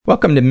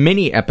Welcome to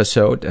mini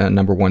episode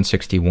number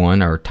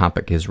 161. Our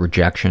topic is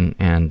rejection,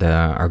 and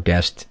our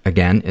guest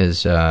again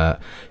is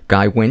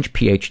Guy Winch,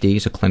 PhD.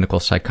 He's a clinical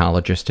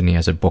psychologist, and he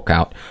has a book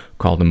out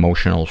called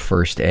Emotional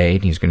First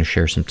Aid. He's going to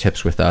share some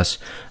tips with us.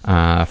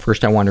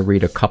 First, I want to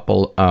read a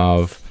couple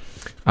of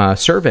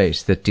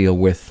surveys that deal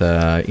with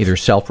either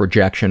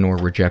self-rejection or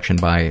rejection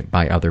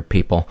by other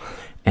people.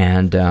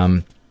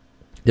 And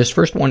this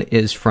first one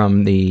is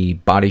from the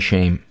Body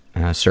Shame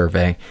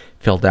survey,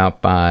 filled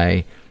out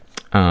by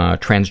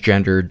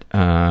transgendered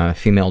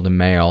female to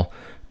male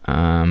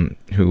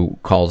who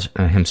calls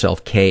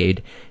himself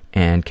Cade.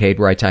 And Cade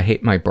writes, I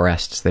hate my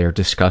breasts. They are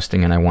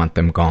disgusting and I want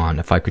them gone.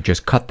 If I could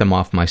just cut them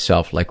off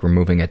myself like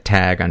removing a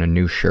tag on a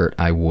new shirt,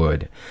 I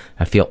would.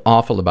 I feel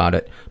awful about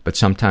it, but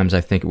sometimes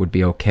I think it would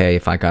be okay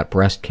if I got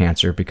breast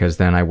cancer because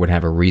then I would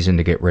have a reason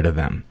to get rid of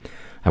them.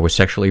 I was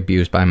sexually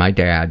abused by my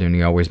dad, and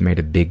he always made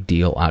a big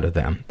deal out of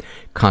them,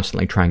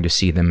 constantly trying to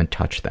see them and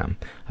touch them.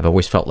 I've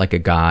always felt like a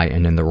guy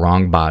and in the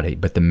wrong body,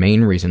 but the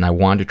main reason I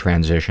want to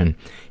transition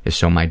is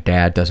so my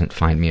dad doesn't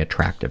find me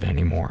attractive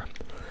anymore.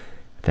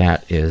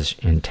 That is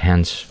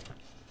intense,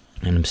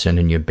 and I'm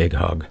sending you a big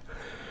hug.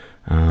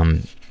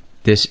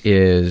 This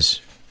is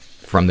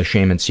from the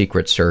Shame and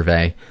Secrets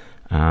survey,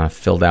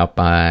 filled out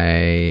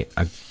by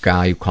a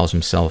guy who calls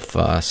himself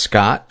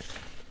Scott.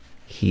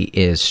 He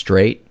is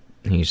straight.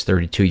 He's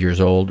 32 years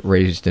old,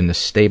 raised in a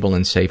stable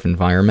and safe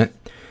environment,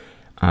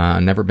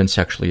 never been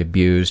sexually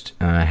abused,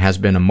 has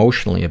been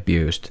emotionally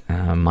abused.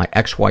 My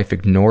ex-wife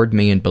ignored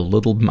me and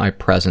belittled my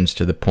presence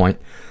to the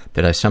point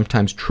that I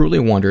sometimes truly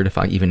wondered if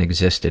I even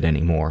existed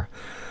anymore.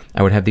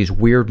 I would have these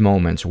weird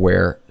moments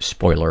where,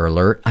 spoiler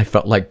alert, I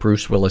felt like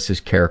Bruce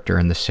Willis's character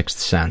in The Sixth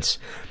Sense,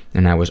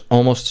 and I was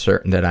almost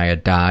certain that I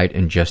had died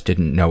and just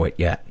didn't know it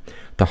yet.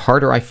 The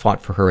harder I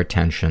fought for her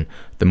attention,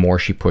 the more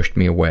she pushed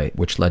me away,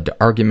 which led to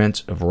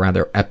arguments of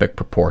rather epic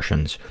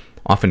proportions,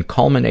 often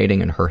culminating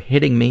in her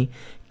hitting me,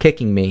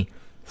 kicking me,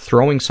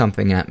 throwing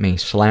something at me,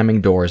 slamming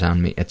doors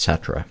on me,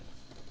 etc.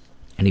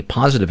 Any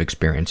positive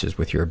experiences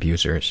with your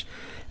abusers?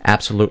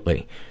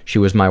 Absolutely. She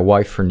was my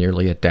wife for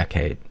nearly a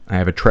decade. I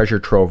have a treasure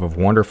trove of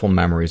wonderful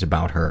memories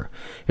about her.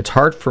 It's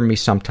hard for me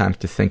sometimes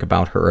to think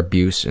about her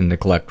abuse and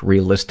neglect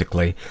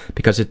realistically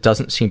because it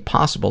doesn't seem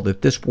possible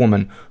that this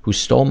woman who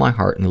stole my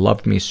heart and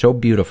loved me so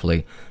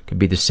beautifully could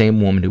be the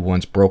same woman who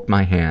once broke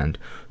my hand,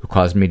 who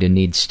caused me to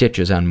need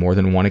stitches on more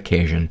than one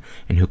occasion,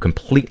 and who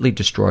completely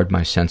destroyed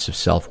my sense of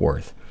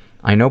self-worth.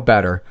 I know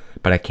better,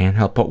 but I can't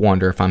help but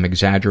wonder if I'm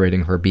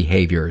exaggerating her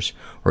behaviors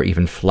or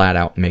even flat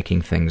out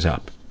making things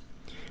up.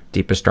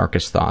 Deepest,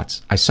 darkest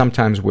thoughts. I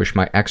sometimes wish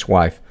my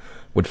ex-wife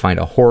would find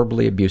a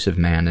horribly abusive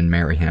man and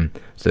marry him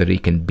so that he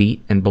can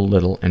beat and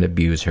belittle and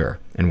abuse her.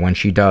 And when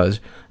she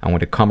does, I want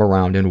to come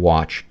around and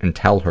watch and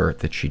tell her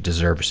that she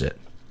deserves it.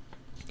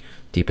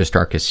 Deepest,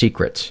 darkest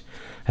secrets.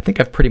 I think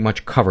I've pretty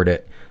much covered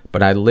it,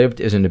 but I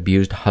lived as an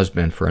abused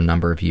husband for a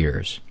number of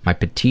years. My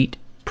petite,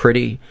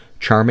 pretty,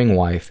 charming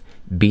wife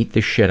beat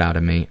the shit out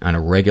of me on a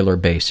regular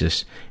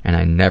basis, and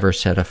I never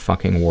said a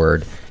fucking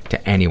word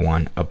to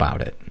anyone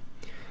about it.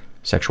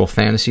 Sexual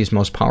fantasies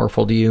most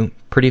powerful to you?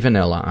 Pretty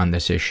vanilla on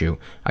this issue.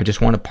 I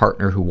just want a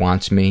partner who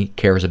wants me,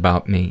 cares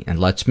about me, and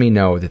lets me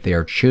know that they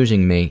are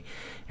choosing me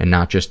and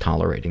not just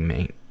tolerating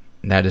me.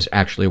 That is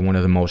actually one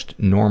of the most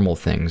normal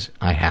things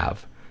I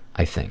have,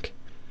 I think.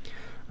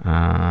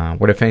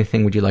 What, if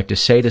anything, would you like to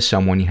say to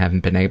someone you haven't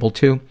been able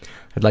to?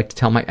 I'd like to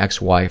tell my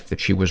ex-wife that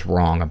she was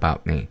wrong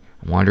about me.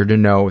 I want her to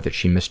know that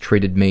she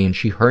mistreated me and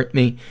she hurt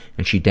me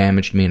and she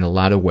damaged me in a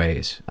lot of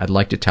ways. I'd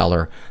like to tell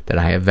her that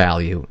I have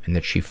value and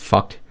that she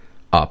fucked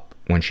up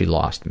when she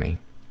lost me.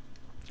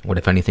 What,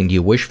 if anything, do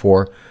you wish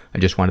for? I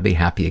just want to be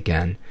happy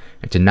again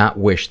and to not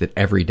wish that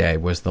every day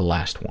was the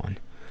last one.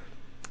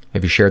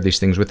 Have you shared these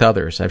things with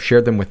others? I've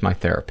shared them with my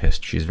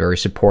therapist. She's very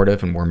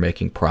supportive and we're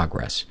making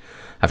progress.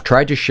 I've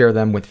tried to share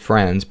them with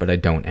friends, but I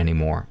don't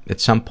anymore. At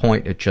some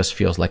point, it just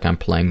feels like I'm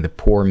playing the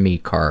poor me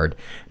card,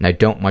 and I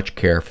don't much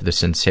care for the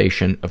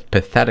sensation of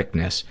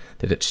patheticness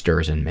that it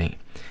stirs in me.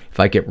 If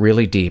I get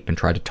really deep and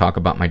try to talk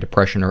about my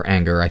depression or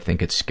anger, I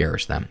think it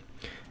scares them.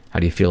 How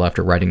do you feel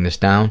after writing this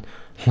down?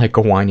 Like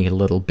a whiny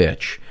little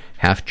bitch.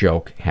 Half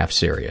joke, half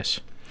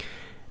serious.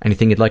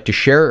 Anything you'd like to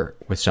share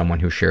with someone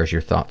who shares your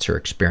thoughts or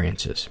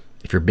experiences?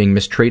 If you're being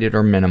mistreated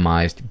or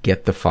minimized,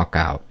 get the fuck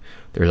out.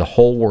 There's a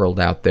whole world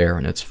out there,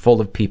 and it's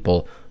full of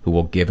people who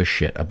will give a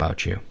shit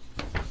about you.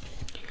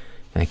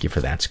 Thank you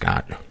for that,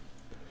 Scott.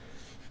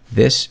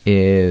 This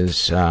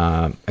is,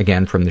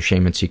 again, from the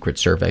Shame and Secret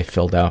survey,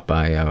 filled out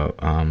by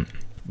a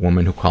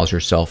woman who calls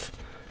herself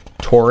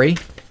Tori.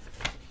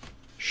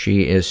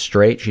 She is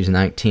straight. She's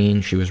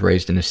 19. She was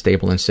raised in a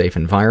stable and safe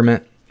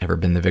environment. Ever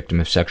been the victim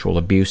of sexual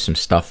abuse? Some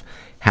stuff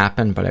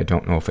happened, but I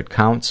don't know if it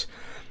counts.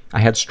 I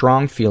had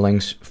strong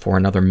feelings for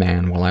another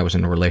man while I was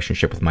in a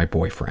relationship with my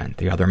boyfriend.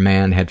 The other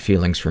man had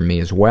feelings for me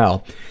as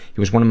well. He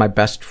was one of my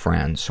best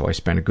friends, so I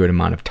spent a good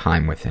amount of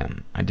time with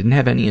him. I didn't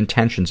have any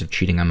intentions of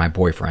cheating on my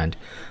boyfriend.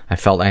 I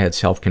felt I had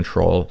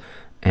self-control,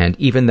 and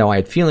even though I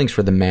had feelings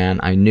for the man,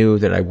 I knew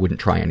that I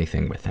wouldn't try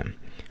anything with him.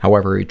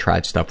 However, he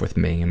tried stuff with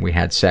me, and we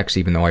had sex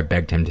even though I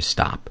begged him to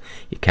stop.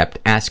 He kept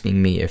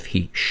asking me if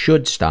he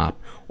should stop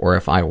or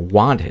if I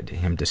wanted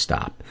him to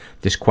stop.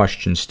 This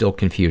question still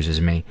confuses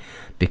me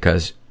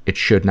because it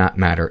should not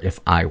matter if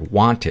I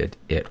wanted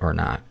it or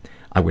not.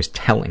 I was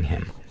telling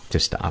him to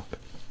stop.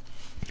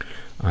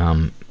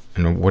 And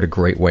what a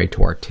great way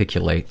to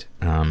articulate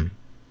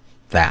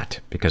that,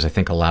 because I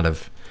think a lot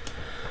of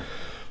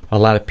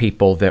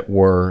people that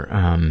were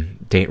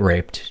date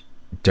raped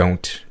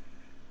don't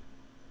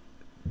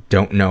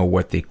know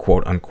what the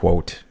quote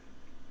unquote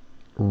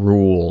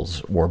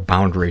rules or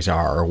boundaries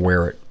are, or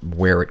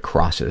where it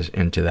crosses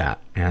into that.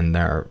 And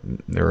there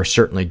are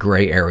certainly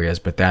gray areas,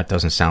 but that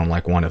doesn't sound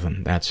like one of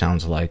them. That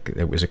sounds like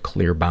it was a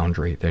clear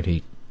boundary that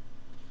he,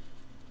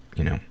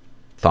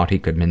 thought he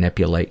could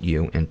manipulate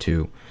you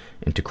into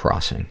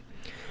crossing.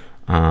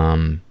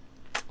 Ever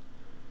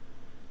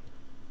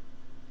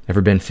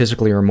been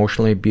physically or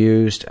emotionally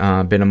abused?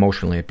 Been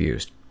emotionally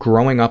abused.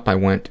 Growing up, I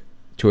went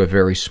to a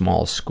very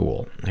small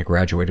school. I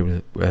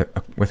graduated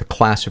with a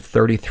class of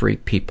 33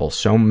 people.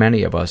 So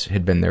many of us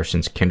had been there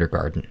since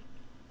kindergarten.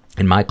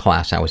 In my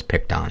class, I was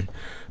picked on.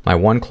 My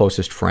one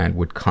closest friend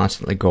would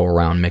constantly go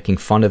around making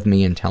fun of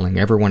me and telling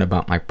everyone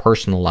about my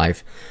personal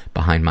life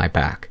behind my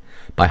back.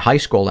 By high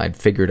school, I'd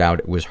figured out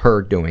it was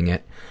her doing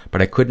it,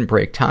 but I couldn't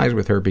break ties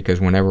with her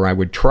because whenever I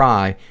would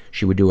try,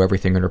 she would do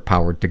everything in her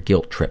power to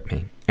guilt trip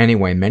me.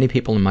 Anyway, many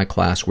people in my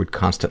class would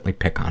constantly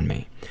pick on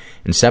me.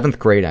 In 7th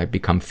grade, I'd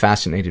become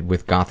fascinated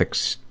with Gothic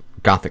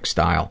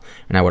style,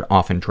 and I would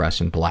often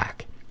dress in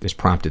black. This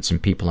prompted some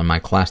people in my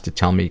class to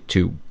tell me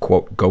to,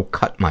 quote, go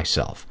cut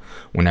myself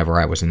whenever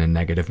I was in a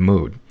negative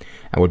mood.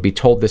 I would be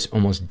told this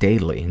almost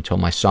daily until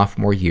my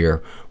sophomore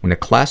year when a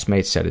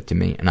classmate said it to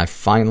me, and I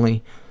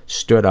finally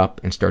stood up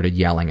and started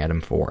yelling at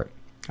him for it.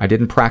 I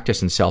didn't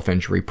practice in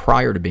self-injury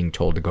prior to being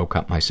told to go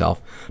cut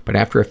myself, but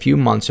after a few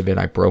months of it,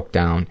 I broke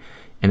down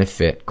in a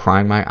fit,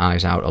 crying my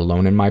eyes out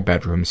alone in my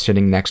bedroom,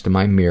 sitting next to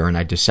my mirror, and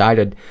I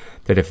decided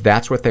that if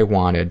that's what they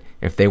wanted,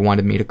 if they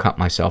wanted me to cut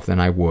myself, then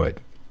I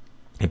would.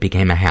 It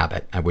became a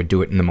habit. I would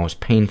do it in the most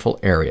painful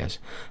areas.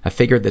 I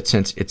figured that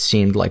since it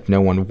seemed like no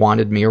one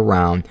wanted me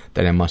around,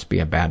 that I must be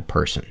a bad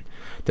person,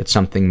 that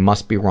something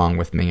must be wrong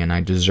with me, and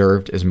I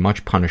deserved as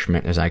much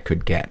punishment as I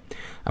could get.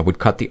 I would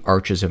cut the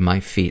arches of my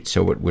feet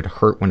so it would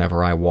hurt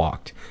whenever I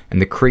walked, and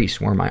the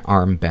crease where my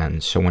arm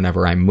bends so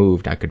whenever I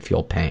moved I could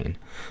feel pain.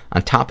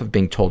 On top of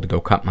being told to go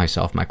cut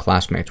myself, my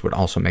classmates would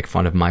also make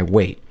fun of my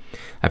weight.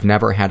 I've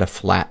never had a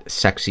flat,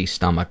 sexy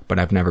stomach, but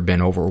I've never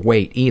been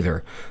overweight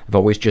either. I've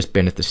always just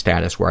been at the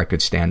status where I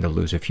could stand to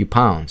lose a few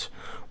pounds.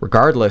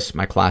 Regardless,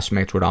 my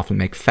classmates would often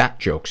make fat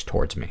jokes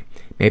towards me.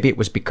 Maybe it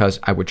was because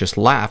I would just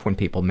laugh when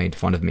people made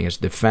fun of me as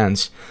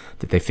defense,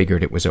 that they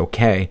figured it was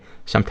okay.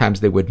 Sometimes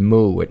they would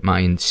moo at my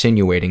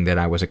insinuating that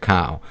I was a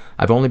cow.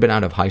 I've only been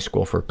out of high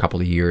school for a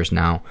couple of years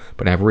now,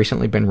 but I've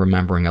recently been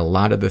remembering a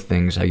lot of the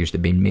things I used to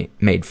be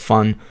made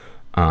fun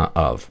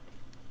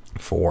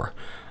for.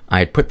 I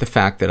had put the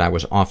fact that I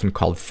was often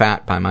called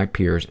fat by my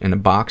peers in a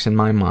box in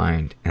my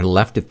mind and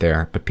left it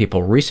there, but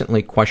people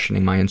recently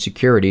questioning my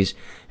insecurities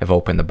have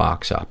opened the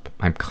box up.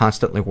 I'm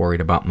constantly worried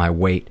about my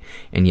weight,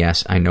 and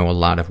yes, I know a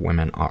lot of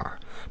women are,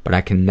 but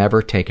I can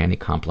never take any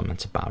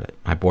compliments about it.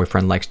 My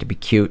boyfriend likes to be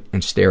cute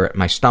and stare at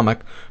my stomach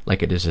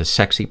like it is a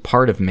sexy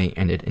part of me,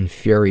 and it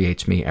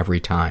infuriates me every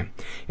time.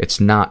 It's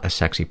not a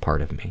sexy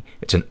part of me.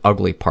 It's an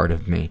ugly part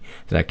of me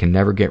that I can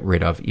never get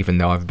rid of, even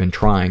though I've been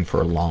trying for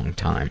a long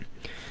time.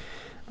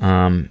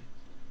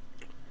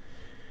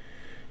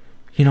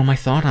 My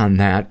thought on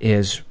that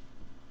is,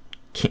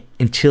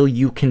 until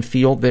you can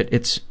feel that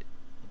it's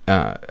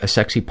a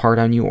sexy part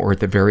on you, or at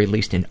the very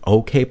least an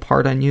okay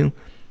part on you,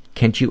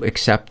 can't you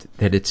accept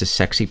that it's a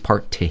sexy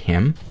part to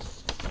him?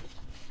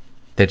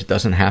 That it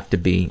doesn't have to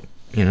be,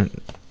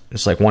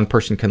 it's like one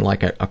person can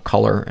like a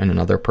color and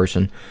another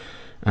person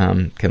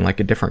can like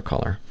a different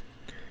color.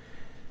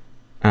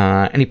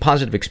 Any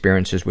positive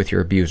experiences with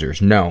your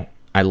abusers? No.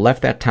 I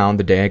left that town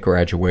the day I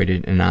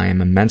graduated, and I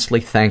am immensely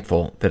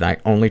thankful that I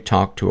only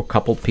talked to a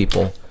couple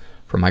people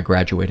from my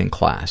graduating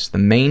class. The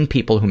main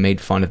people who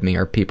made fun of me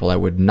are people I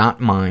would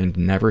not mind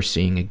never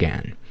seeing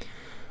again.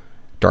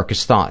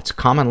 Darkest thoughts.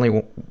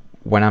 Commonly,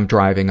 when I'm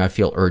driving, I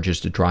feel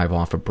urges to drive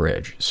off a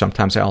bridge.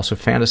 Sometimes I also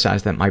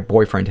fantasize that my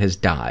boyfriend has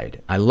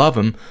died. I love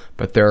him,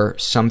 but there are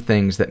some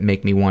things that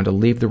make me want to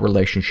leave the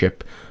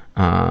relationship,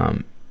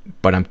 but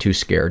I'm too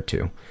scared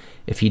to.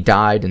 If he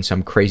died in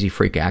some crazy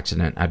freak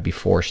accident, I'd be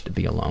forced to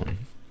be alone.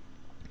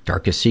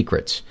 Darkest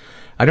secrets.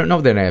 I don't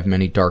know that I have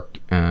many dark,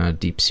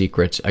 deep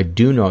secrets. I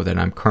do know that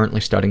I'm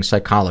currently studying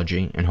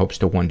psychology and hopes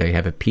to one day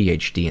have a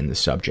PhD in the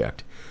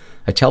subject.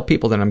 I tell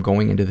people that I'm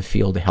going into the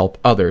field to help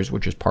others,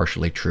 which is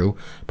partially true,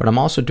 but I'm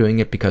also doing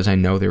it because I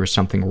know there is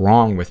something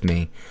wrong with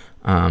me,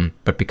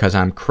 but because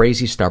I'm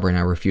crazy stubborn,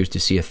 I refuse to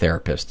see a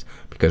therapist.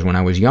 Because when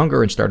I was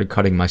younger and started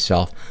cutting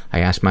myself, I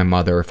asked my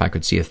mother if I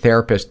could see a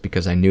therapist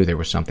because I knew there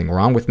was something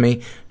wrong with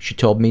me. She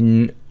told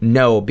me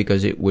no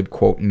because it would,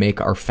 quote,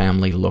 make our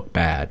family look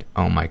bad.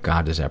 Oh my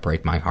God, does that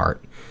break my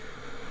heart.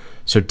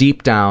 So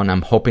deep down,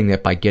 I'm hoping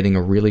that by getting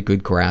a really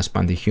good grasp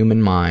on the human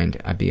mind,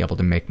 I'd be able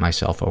to make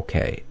myself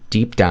okay.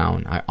 Deep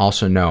down, I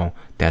also know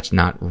that's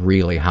not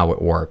really how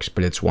it works,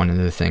 but it's one of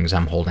the things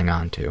I'm holding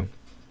on to.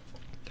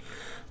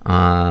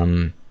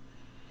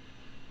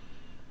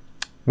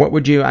 What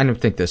would you... I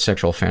don't think that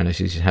sexual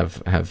fantasies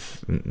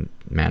have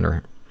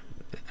matter.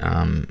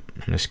 I'm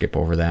going to skip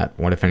over that.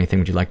 What, if anything,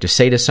 would you like to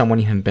say to someone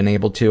you haven't been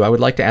able to? I would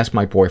like to ask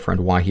my boyfriend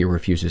why he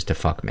refuses to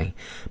fuck me.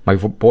 My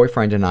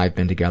boyfriend and I have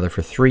been together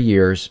for 3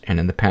 years, and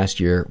in the past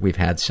year, we've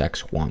had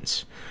sex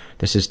once.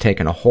 This has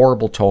taken a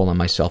horrible toll on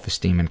my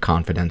self-esteem and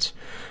confidence.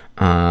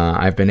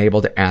 I've been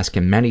able to ask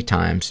him many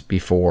times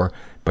before,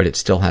 but it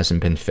still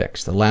hasn't been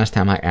fixed. The last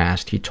time I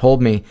asked, he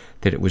told me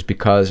that it was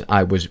because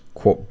I was,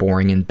 quote,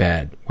 boring in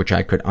bed, which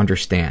I could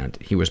understand.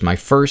 He was my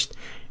first,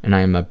 and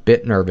I am a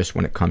bit nervous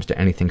when it comes to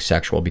anything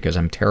sexual because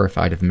I'm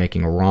terrified of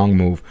making a wrong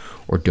move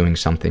or doing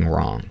something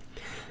wrong.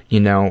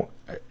 You know,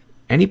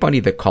 anybody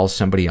that calls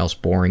somebody else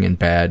boring in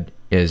bed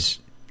is,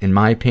 in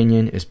my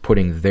opinion, is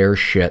putting their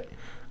shit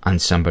on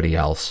somebody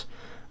else.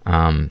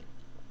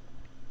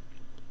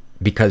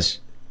 Because,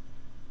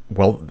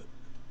 well,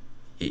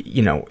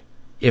 you know,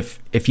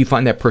 if you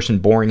find that person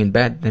boring in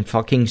bed, then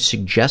fucking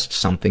suggest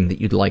something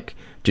that you'd like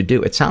to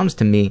do. It sounds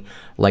to me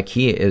like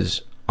he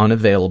is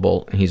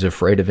unavailable, he's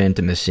afraid of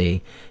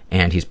intimacy,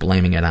 and he's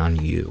blaming it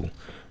on you.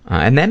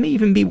 And that may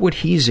even be what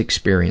he's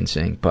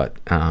experiencing, but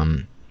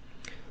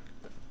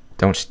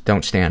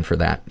don't stand for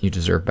that. You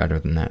deserve better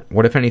than that.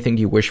 What, if anything,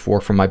 do you wish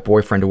for my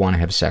boyfriend to want to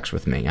have sex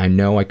with me? I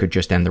know I could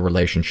just end the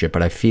relationship,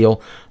 but I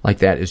feel like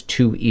that is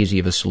too easy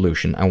of a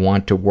solution. I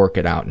want to work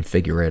it out and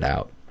figure it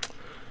out.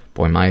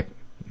 Boy,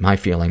 my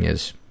feeling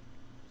is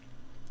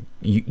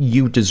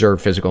you deserve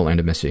physical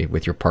intimacy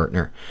with your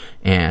partner,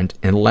 and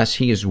unless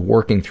he is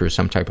working through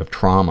some type of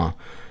trauma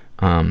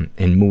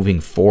and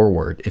moving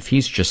forward, if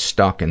he's just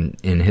stuck in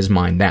his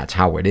mind, that's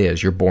how it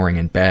is, you're boring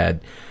in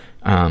bed,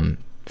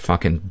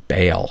 fucking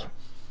bail.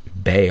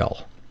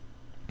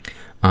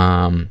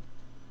 Have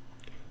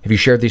you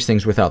shared these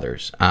things with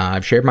others?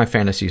 I've shared my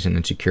fantasies and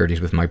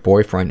insecurities with my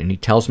boyfriend, and he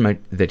tells me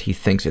that he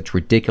thinks it's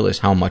ridiculous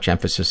how much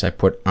emphasis I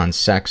put on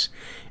sex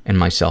and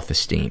my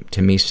self-esteem.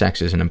 To me,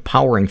 sex is an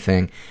empowering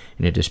thing,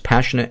 and it is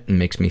passionate and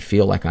makes me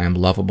feel like I am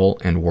lovable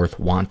and worth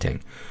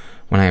wanting.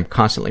 When I am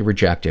constantly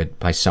rejected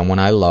by someone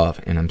I love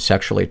and I'm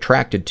sexually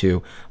attracted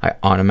to, I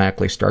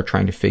automatically start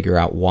trying to figure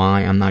out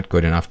why I'm not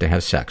good enough to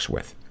have sex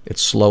with.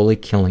 It's slowly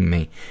killing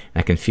me, and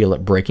I can feel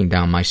it breaking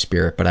down my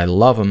spirit, but I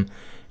love him,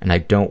 and I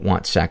don't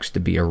want sex to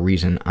be a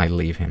reason I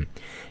leave him.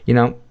 You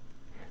know,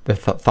 the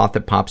thought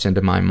that pops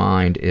into my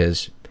mind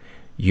is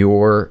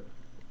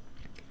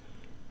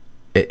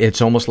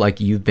it's almost like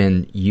you've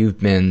been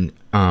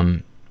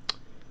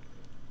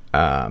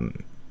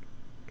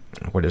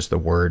what is the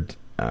word,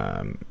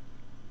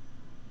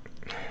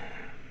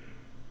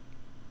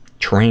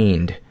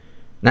 trained,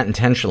 not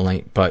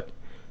intentionally, but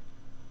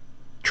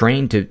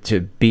trained to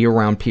be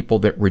around people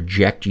that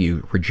reject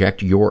you,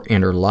 reject your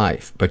inner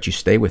life, but you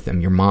stay with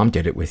them. Your mom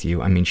did it with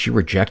you. I mean, she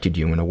rejected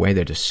you in a way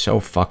that is so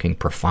fucking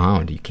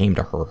profound. You came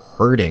to her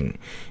hurting,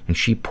 and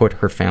she put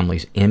her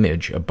family's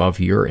image above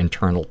your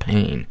internal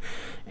pain.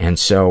 And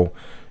so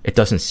it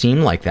doesn't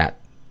seem like that,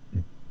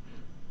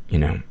 you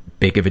know,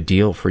 big of a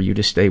deal for you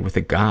to stay with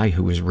a guy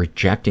who is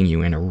rejecting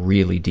you in a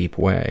really deep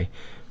way.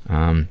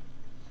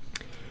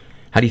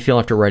 How do you feel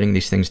after writing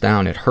these things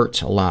down? It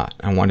hurts a lot.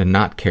 I want to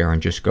not care and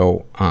just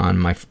go on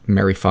my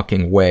merry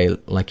fucking way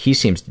like he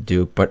seems to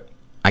do, but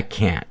I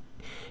can't.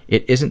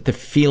 It isn't the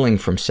feeling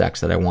from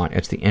sex that I want,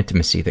 it's the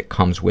intimacy that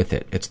comes with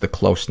it. It's the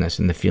closeness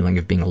and the feeling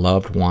of being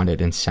loved, wanted,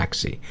 and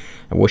sexy.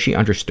 I wish he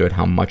understood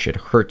how much it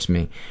hurts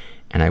me,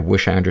 and I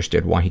wish I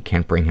understood why he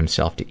can't bring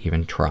himself to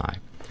even try.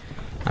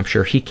 I'm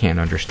sure he can't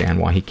understand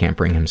why he can't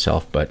bring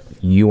himself, but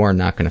you are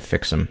not going to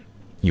fix him.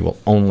 You will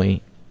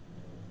only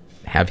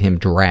have him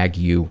drag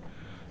you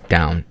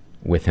down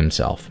with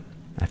himself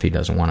if he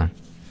doesn't want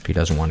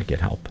to get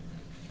help.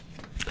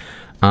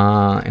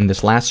 And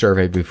this last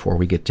survey before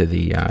we get to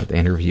the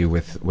interview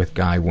with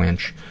Guy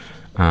Winch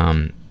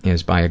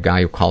is by a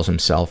guy who calls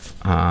himself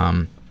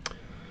Bob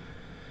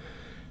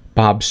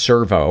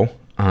Servo.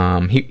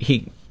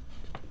 He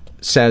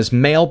says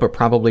male, but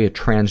probably a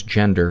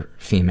transgender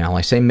female.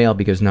 I say male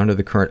because none of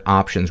the current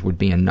options would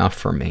be enough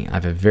for me. I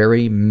have a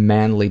very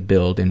manly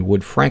build and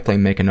would frankly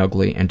make an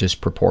ugly and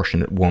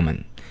disproportionate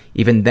woman.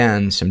 Even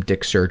then, some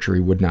dick surgery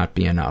would not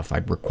be enough.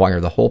 I'd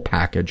require the whole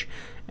package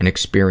and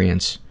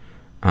experience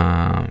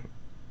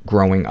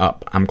growing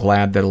up. I'm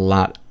glad that a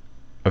lot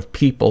of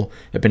people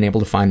have been able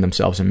to find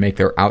themselves and make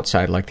their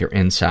outside like their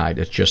inside.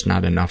 It's just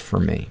not enough for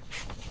me.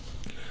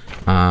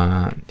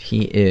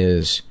 He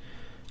is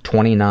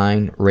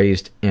 29,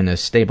 raised in a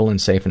stable and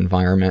safe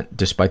environment.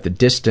 Despite the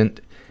distant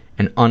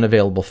and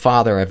unavailable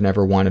father, I've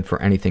never wanted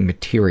for anything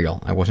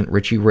material. I wasn't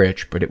Richie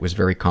Rich, but it was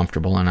very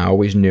comfortable, and I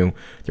always knew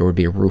there would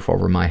be a roof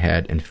over my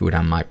head and food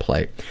on my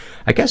plate.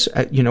 I guess,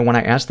 when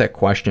I asked that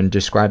question,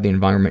 describe the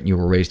environment you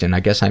were raised in, I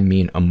guess I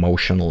mean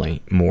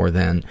emotionally more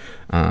than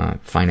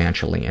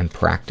financially and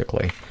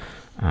practically.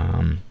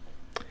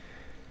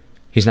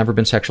 He's never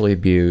been sexually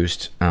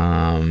abused.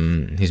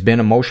 He's been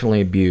emotionally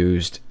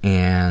abused,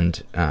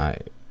 and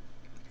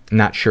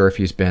not sure if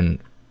he's been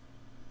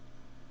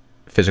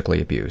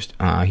physically abused.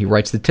 He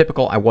writes the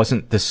typical "I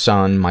wasn't the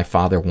son my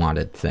father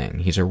wanted" thing.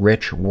 He's a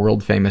rich,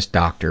 world-famous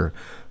doctor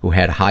who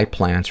had high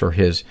plans for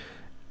his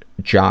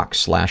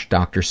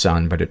jock/doctor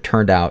son, but it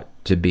turned out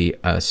to be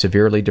a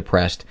severely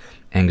depressed,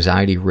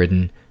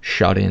 anxiety-ridden,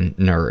 shut-in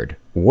nerd.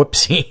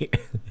 Whoopsie.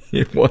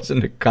 It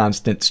wasn't a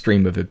constant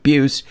stream of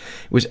abuse.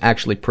 It was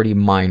actually pretty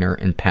minor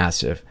and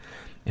passive.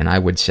 And I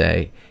would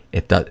say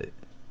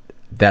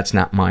that's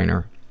not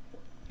minor.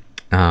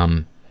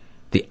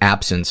 The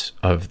absence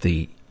of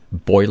the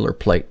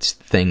boilerplate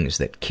things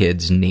that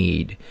kids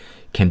need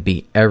can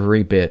be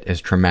every bit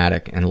as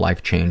traumatic and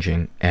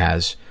life-changing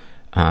as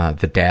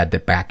the dad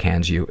that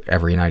backhands you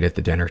every night at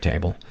the dinner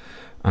table.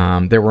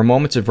 There were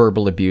moments of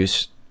verbal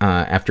abuse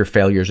after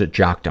failures at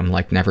jockdom,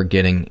 like never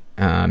getting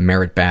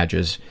merit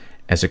badges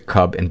as a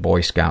Cub and Boy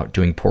Scout,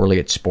 doing poorly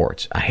at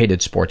sports. I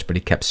hated sports, but he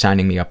kept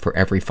signing me up for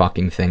every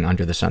fucking thing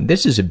under the sun.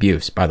 This is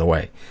abuse, by the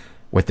way,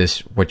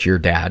 what your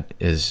dad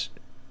is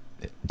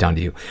done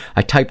to you.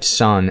 I typed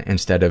son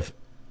instead of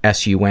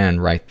S-U-N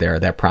right there.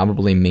 That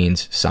probably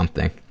means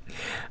something.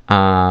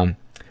 When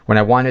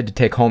I wanted to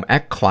take home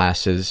ec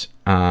classes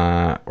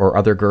or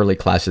other girly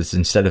classes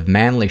instead of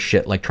manly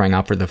shit like trying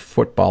out for the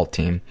football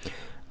team.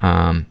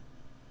 That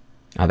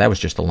was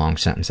just a long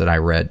sentence that I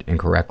read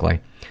incorrectly.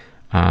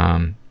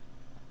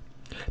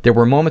 There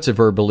were moments of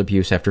verbal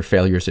abuse after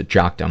failures at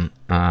jockdom.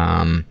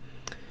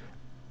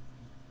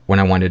 When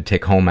I wanted to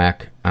take home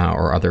ec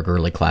or other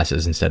girly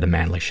classes instead of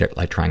manly shit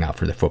like trying out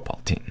for the football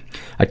team.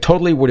 I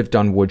totally would have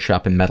done wood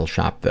shop and metal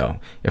shop, though,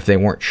 if they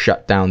weren't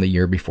shut down the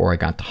year before I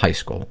got to high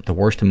school. The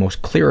worst and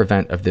most clear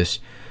event of this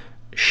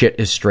shit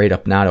is straight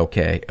up not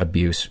okay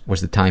abuse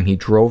was the time he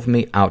drove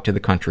me out to the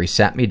country,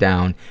 sat me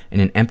down in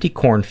an empty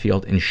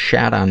cornfield, and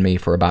shat on me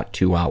for about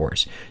 2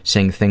 hours,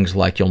 saying things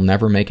like, "You'll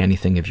never make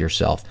anything of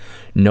yourself.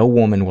 No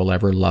woman will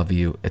ever love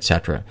you,"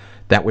 etc.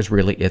 That was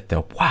really it,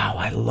 though. Wow,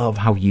 I love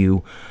how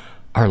you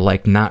are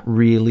like not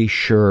really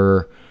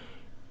sure,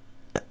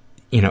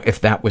 if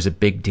that was a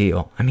big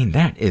deal. I mean,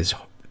 that is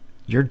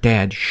your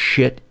dad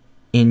shit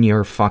in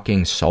your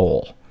fucking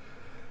soul.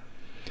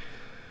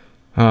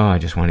 Oh, I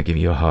just want to give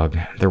you a hug.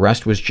 The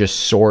rest was just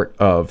sort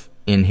of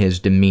in his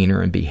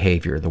demeanor and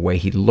behavior, the way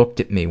he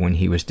looked at me when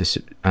he was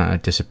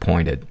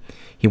disappointed.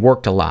 He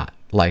worked a lot,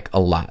 like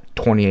a lot,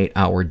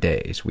 28-hour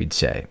days, we'd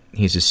say.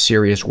 He's a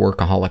serious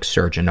workaholic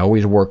surgeon,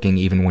 always working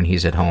even when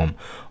he's at home,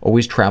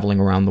 always traveling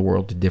around the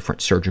world to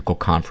different surgical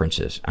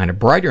conferences. On a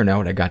brighter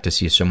note, I got to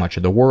see so much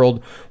of the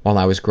world while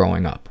I was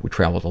growing up. We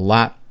traveled a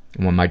lot,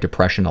 and when my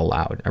depression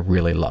allowed, I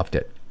really loved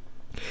it.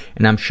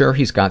 And I'm sure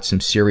he's got some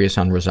serious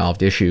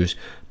unresolved issues,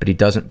 but he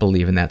doesn't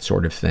believe in that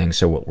sort of thing,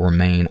 so it will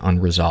remain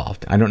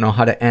unresolved. I don't know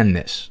how to end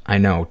this. I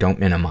know, don't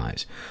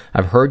minimize.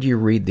 I've heard you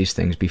read these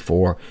things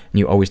before, and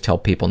you always tell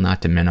people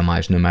not to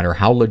minimize, no matter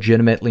how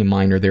legitimately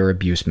minor their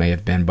abuse may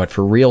have been. But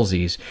for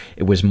realsies,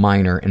 it was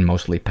minor and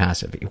mostly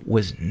passive. It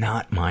was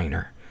not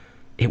minor.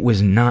 It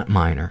was not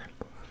minor.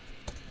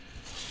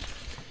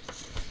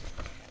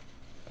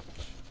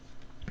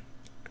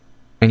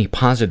 Any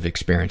positive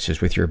experiences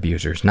with your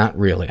abusers? Not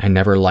really. I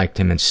never liked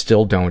him and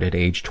still don't at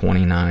age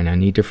 29. I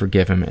need to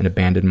forgive him and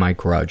abandon my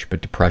grudge, but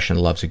depression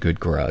loves a good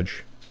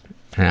grudge.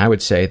 And I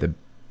would say that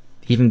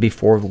even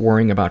before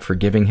worrying about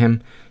forgiving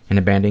him and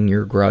abandoning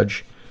your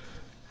grudge,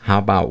 how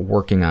about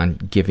working on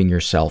giving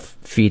yourself,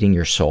 feeding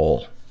your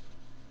soul?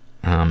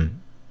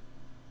 And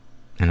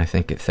I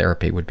think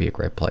therapy would be a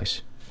great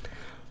place.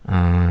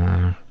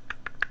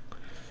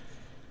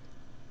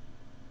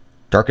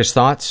 Darkest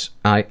thoughts?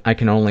 I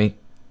can only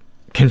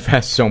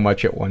confess so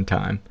much at one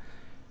time.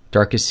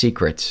 Darkest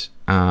secrets.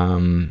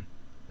 I'm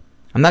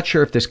not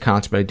sure if this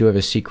counts, but I do have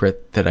a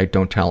secret that I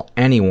don't tell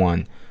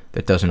anyone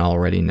that doesn't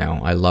already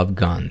know. I love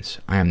guns.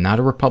 I am not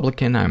a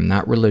Republican. I am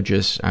not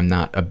religious. I'm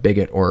not a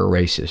bigot or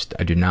a racist.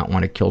 I do not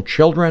want to kill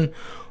children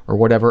or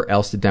whatever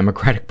else the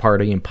Democratic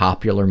Party and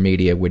popular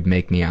media would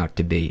make me out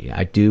to be.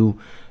 I do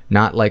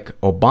not like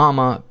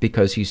Obama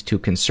because he's too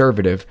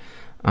conservative,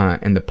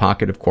 in the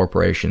pocket of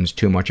corporations,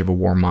 too much of a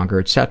warmonger,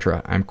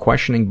 etc. I'm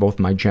questioning both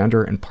my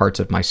gender and parts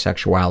of my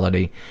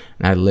sexuality,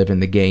 and I live in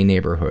the gay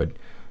neighborhood.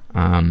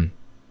 I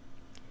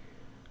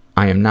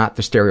am not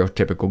the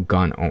stereotypical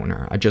gun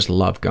owner. I just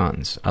love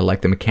guns. I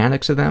like the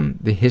mechanics of them,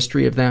 the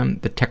history of them,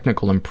 the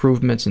technical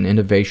improvements and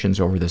innovations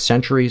over the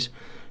centuries,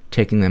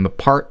 taking them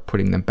apart,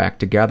 putting them back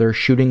together,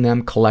 shooting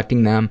them,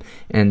 collecting them,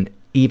 and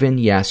even,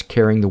 yes,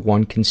 carrying the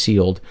one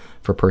concealed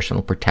for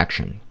personal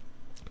protection.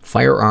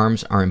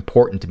 Firearms are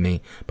important to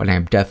me, but I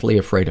am deathly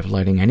afraid of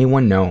letting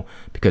anyone know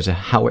because of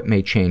how it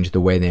may change the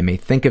way they may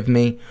think of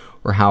me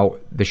or how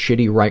the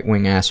shitty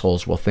right-wing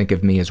assholes will think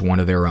of me as one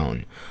of their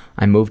own.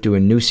 I moved to a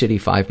new city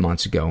 5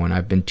 months ago, and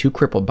I've been too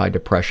crippled by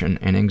depression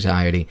and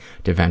anxiety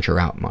to venture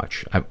out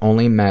much. I've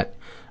only met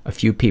a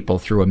few people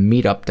through a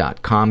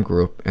meetup.com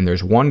group, and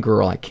there's one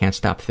girl I can't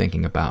stop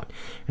thinking about,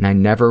 and I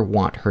never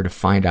want her to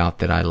find out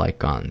that I like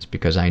guns,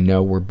 because I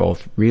know we're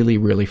both really,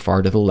 really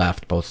far to the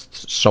left, both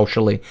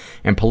socially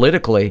and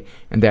politically,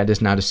 and that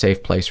is not a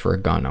safe place for a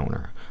gun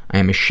owner. I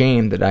am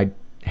ashamed that I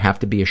have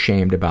to be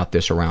ashamed about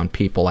this around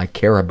people I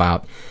care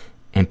about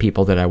and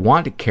people that I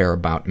want to care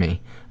about me,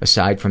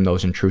 aside from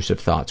those intrusive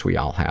thoughts we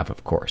all have,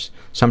 of course.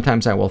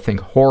 Sometimes I will think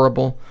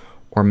horrible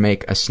or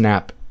make a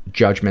snap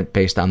judgment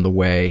based on the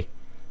way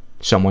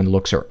someone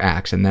looks or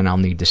acts, and then I'll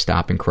need to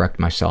stop and correct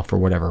myself for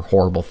whatever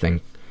horrible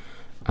thing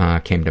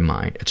came to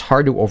mind. It's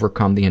hard to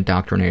overcome the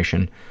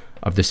indoctrination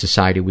of the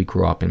society we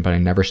grew up in, but I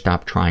never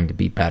stop trying to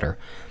be better.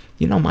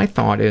 You know, my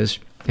thought is,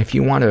 if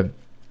you want to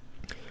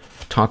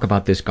talk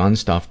about this gun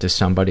stuff to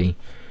somebody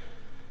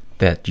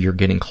that you're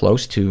getting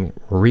close to,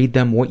 read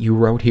them what you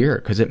wrote here,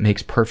 because it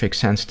makes perfect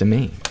sense to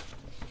me.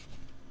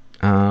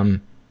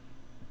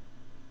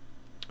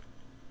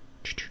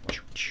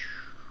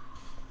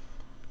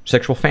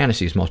 Sexual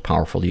fantasies most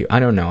powerful to you. I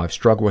don't know. I've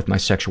struggled with my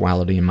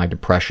sexuality, and my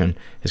depression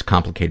has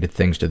complicated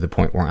things to the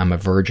point where I'm a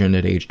virgin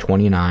at age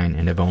 29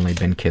 and have only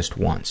been kissed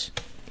once.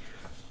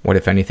 What,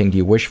 if anything, do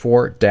you wish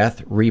for?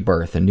 Death,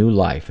 rebirth, a new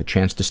life, a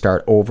chance to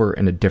start over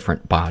in a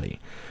different body.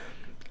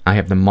 I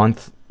have the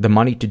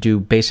money to do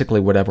basically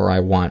whatever I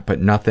want,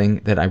 but nothing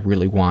that I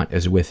really want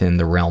is within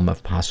the realm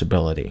of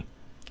possibility.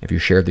 Have you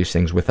shared these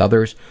things with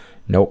others?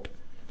 Nope.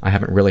 I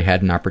haven't really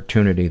had an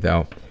opportunity,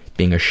 though,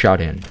 being a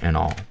shut-in and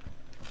all.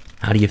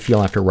 How do you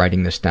feel after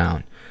writing this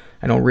down?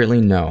 I don't really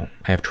know.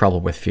 I have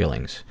trouble with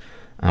feelings.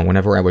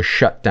 Whenever I was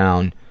shut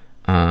down,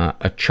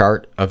 a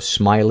chart of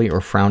smiley or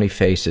frowny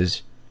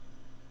faces,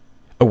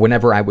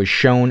 whenever I was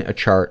shown a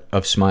chart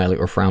of smiley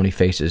or frowny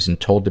faces and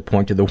told to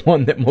point to the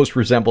one that most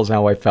resembles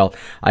how I felt,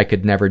 I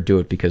could never do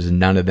it because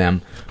none of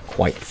them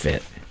quite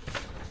fit.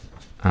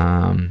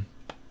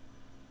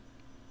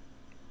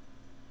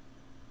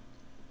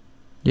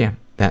 Yeah,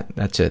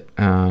 that's it.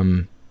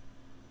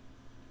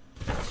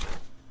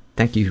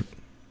 Thank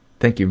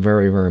you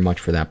very, very much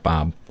for that,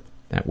 Bob.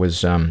 That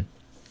was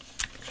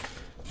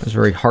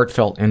very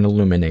heartfelt and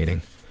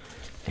illuminating.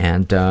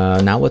 And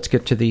now let's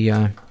get to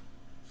the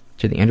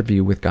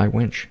interview with Guy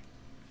Winch.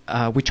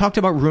 We talked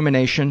about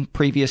rumination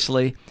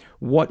previously.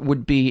 What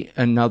would be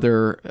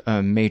another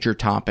major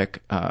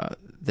topic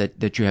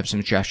that you have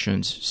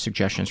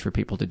suggestions for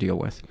people to deal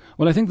with?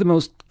 Well, I think the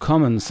most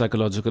common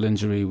psychological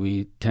injury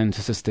we tend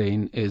to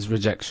sustain is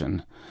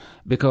rejection.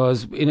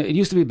 Because it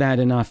used to be bad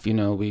enough,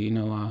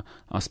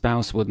 our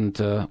spouse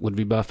would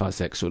rebuff our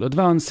sexual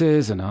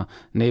advances, and our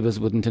neighbors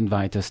wouldn't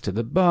invite us to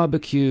the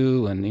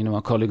barbecue, and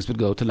our colleagues would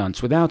go to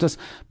lunch without us.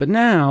 But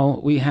now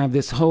we have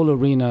this whole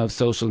arena of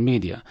social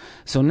media.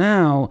 So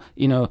now,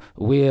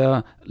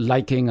 we're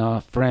liking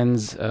our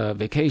friends'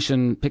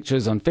 vacation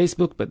pictures on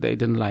Facebook, but they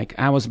didn't like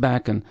ours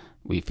back, and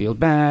we feel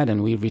bad,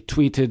 and we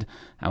retweeted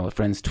our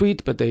friend's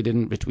tweet, but they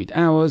didn't retweet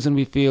ours, and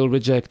we feel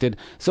rejected.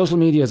 Social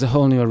media is a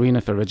whole new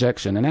arena for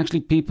rejection, and actually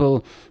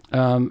people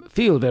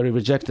feel very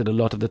rejected a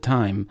lot of the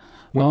time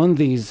on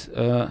these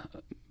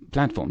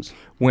platforms.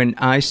 When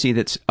I see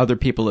that other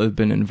people have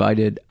been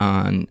invited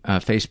on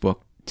Facebook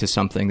to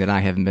something that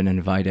I haven't been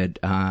invited,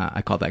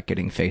 I call that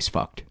getting face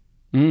fucked.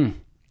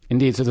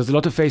 Indeed, so there's a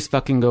lot of face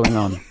fucking going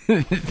on.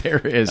 There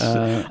is.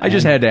 I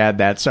just had to add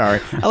that, sorry.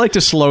 I like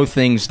to slow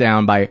things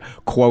down by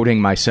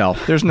quoting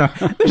myself. There's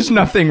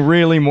nothing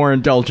really more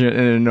indulgent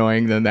and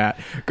annoying than that.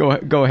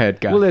 Go ahead,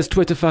 guys. Well, there's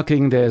Twitter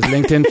fucking, there's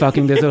LinkedIn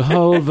fucking, there's a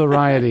whole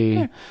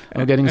variety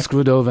of getting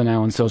screwed over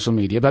now on social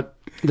media. But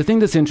the thing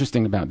that's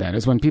interesting about that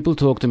is when people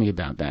talk to me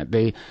about that,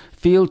 they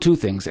feel two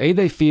things. A,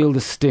 they feel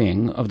the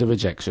sting of the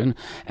rejection,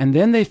 and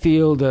then they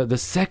feel the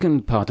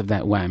second part of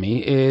that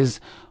whammy is,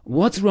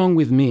 what's wrong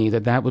with me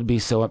that would be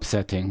so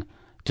upsetting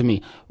to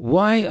me?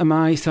 Why am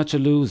I such a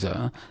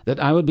loser that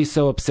I would be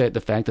so upset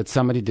the fact that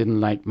somebody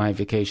didn't like my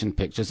vacation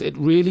pictures? It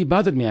really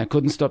bothered me. I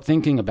couldn't stop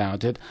thinking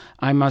about it.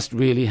 I must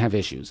really have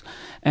issues.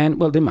 And,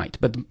 well, they might.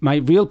 But my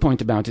real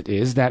point about it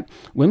is that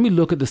when we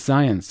look at the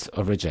science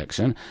of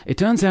rejection, it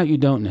turns out you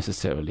don't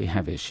necessarily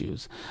have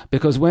issues.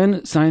 Because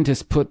when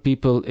scientists put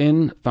people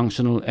in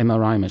functional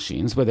MRI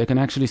machines where they can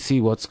actually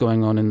see what's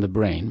going on in the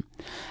brain,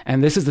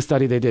 and this is the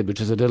study they did,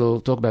 which is a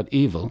little talk about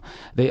evil,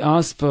 they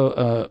asked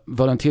for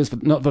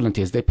not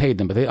volunteers, they paid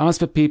them, but they asked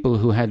for people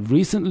who had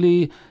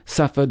recently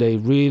suffered a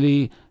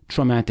really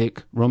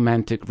traumatic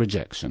romantic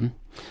rejection.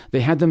 They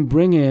had them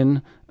bring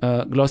in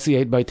glossy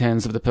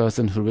 8x10s of the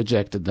person who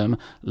rejected them,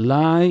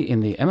 lie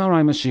in the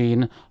MRI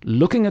machine,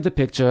 looking at the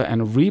picture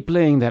and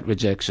replaying that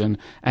rejection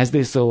as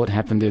they saw what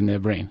happened in their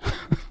brain.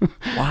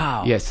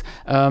 Wow. Yes.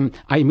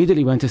 I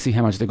immediately went to see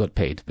how much they got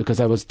paid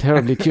because I was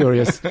terribly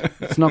curious.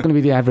 It's not going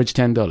to be the average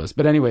 $10.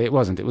 But anyway, it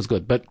wasn't. It was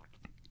good. But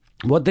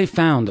what they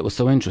found that was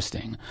so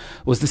interesting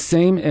was the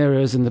same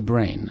areas in the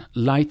brain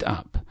light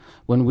up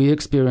when we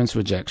experience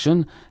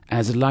rejection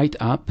as light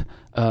up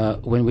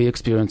when we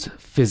experience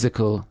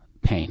physical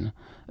pain.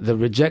 The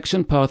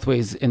rejection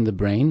pathways in the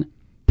brain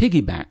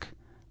piggyback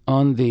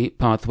on the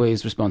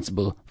pathways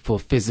responsible for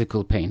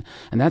physical pain.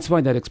 And that's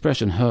why that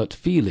expression, hurt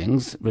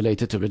feelings,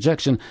 related to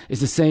rejection, is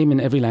the same in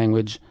every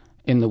language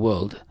in the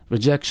world.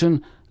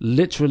 Rejection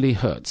literally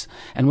hurts.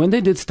 And when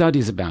they did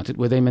studies about it,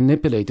 where they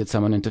manipulated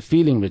someone into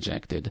feeling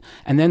rejected,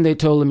 and then they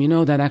told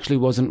them, that actually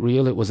wasn't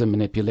real, it was a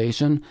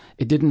manipulation,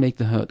 it didn't make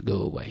the hurt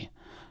go away.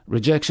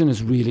 Rejection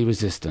is really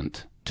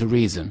resistant to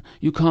reason.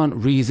 You can't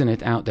reason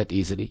it out that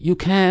easily. You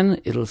can,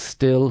 it'll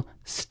still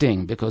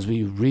sting, because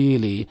we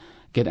really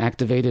get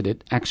activated.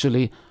 It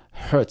actually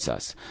hurts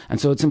us.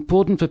 And so it's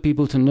important for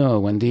people to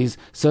know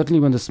certainly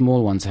when the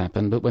small ones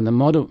happen, but when the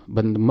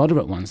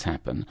moderate ones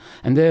happen,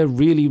 and they're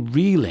really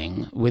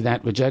reeling with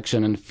that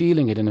rejection and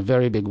feeling it in a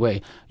very big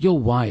way, you're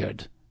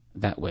wired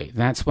that way.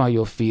 That's why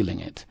you're feeling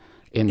it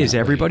in that way. Is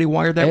everybody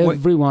wired that way?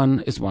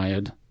 Everyone is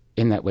wired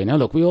in that way. Now,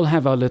 look, we all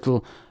have our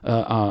little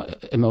our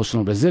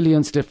emotional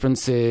resilience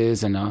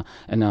differences and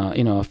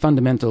our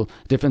fundamental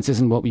differences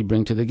in what we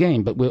bring to the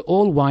game, but we're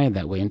all wired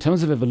that way. In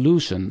terms of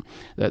evolution,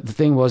 the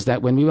thing was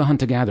that when we were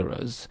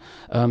hunter-gatherers,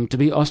 to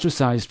be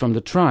ostracized from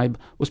the tribe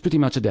was pretty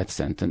much a death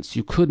sentence.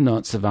 You could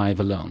not survive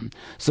alone.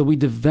 So we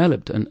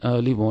developed an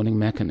early warning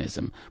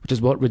mechanism, which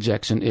is what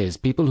rejection is.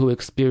 People who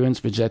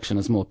experience rejection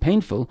as more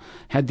painful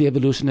had the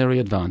evolutionary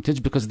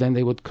advantage, because then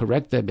they would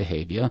correct their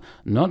behavior,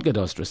 not get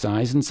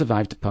ostracized, and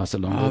survive to pass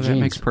along their genes. That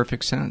makes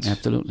perfect sense.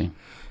 Absolutely.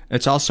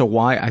 It's also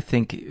why I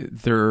think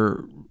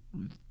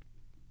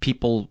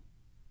people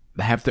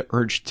have the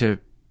urge to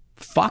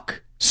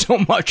fuck so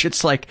much.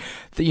 It's like,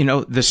 the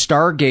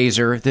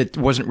stargazer that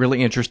wasn't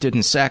really interested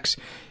in sex,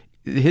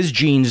 his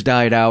genes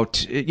died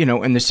out,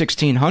 in the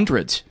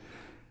 1600s.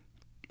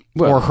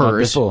 Well, or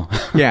hers. Before.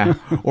 Yeah.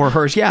 Or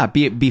hers. Yeah.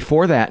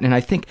 Before that. And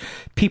I think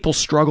people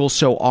struggle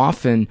so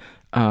often,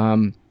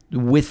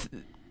 with,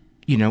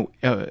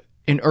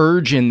 an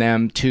urge in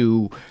them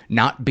to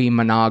not be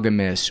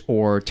monogamous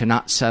or to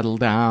not settle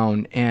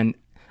down. And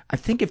I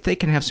think if they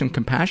can have some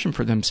compassion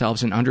for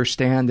themselves and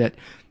understand that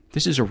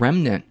this is a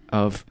remnant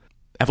of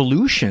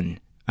evolution,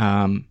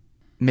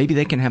 maybe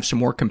they can have some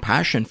more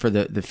compassion for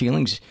the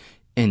feelings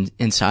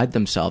inside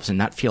themselves and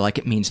not feel like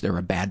it means they're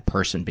a bad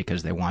person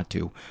because they want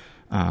to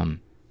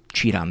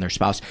cheat on their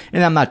spouse.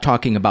 And I'm not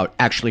talking about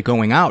actually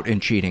going out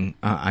and cheating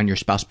on your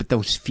spouse, but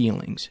those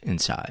feelings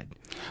inside.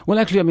 Well,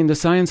 actually, the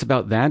science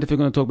about that, if you're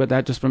going to talk about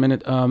that just for a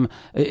minute,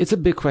 it's a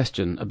big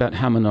question about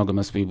how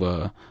monogamous we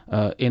were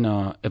in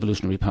our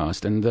evolutionary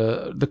past. And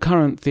the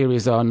current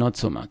theories are not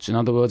so much. In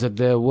other words, that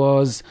there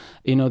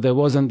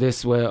wasn't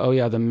this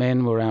where, the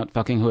men were out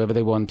fucking whoever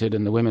they wanted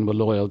and the women were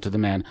loyal to the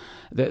man.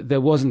 There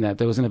wasn't that.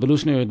 There was an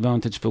evolutionary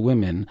advantage for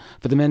women,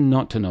 for the men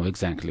not to know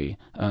exactly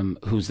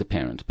who's the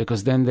parent,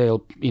 because then they'll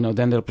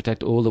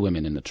protect all the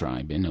women in the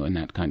tribe, in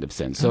that kind of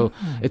sense. So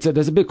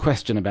there's a big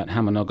question about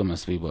how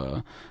monogamous we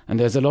were.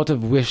 And there's a lot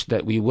of wish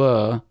that we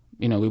were,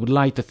 we would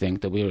like to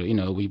think that we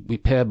were, we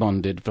pair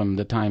bonded from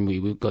the time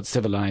we got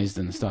civilized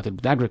and started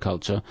with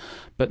agriculture,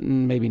 but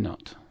maybe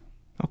not.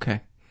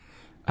 Okay.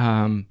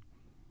 Now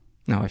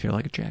I feel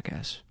like a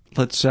jackass.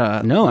 Let's,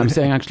 No, I'm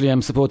saying actually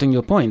I'm supporting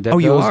your point. That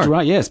you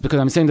are? Yes, because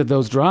I'm saying that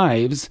those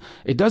drives,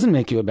 it doesn't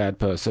make you a bad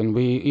person.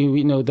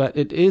 We know that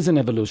it is an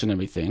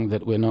evolutionary thing,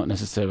 that we're not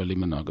necessarily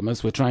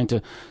monogamous. We're trying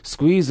to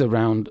squeeze a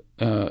round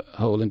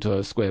hole into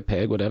a square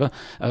peg, whatever.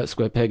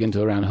 Square peg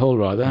into a round hole,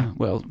 rather. Yeah.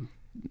 Well,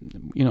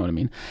 you know what I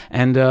mean.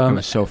 And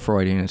I'm so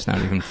Freudian, it's not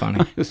even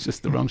funny. It's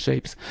just the wrong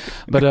shapes.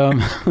 But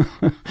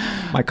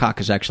my cock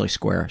is actually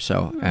square,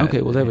 so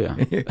okay, well there we are.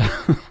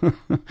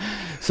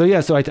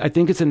 So I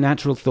think it's a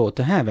natural thought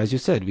to have. As you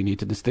said, we need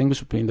to distinguish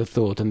between the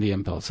thought and the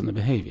impulse and the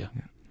behavior.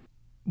 Yeah.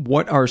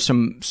 What are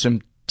some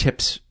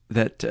tips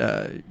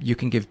that you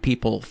can give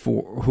people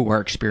who are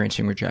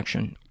experiencing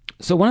rejection?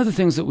 So one of the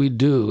things that we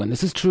do, and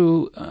this is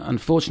true,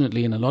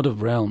 unfortunately, in a lot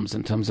of realms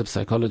in terms of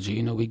psychology,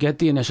 we get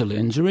the initial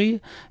injury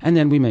and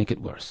then we make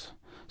it worse.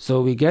 So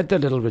we get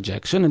that little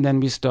rejection and then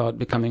we start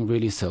becoming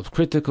really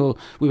self-critical.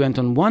 We went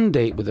on one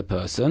date with a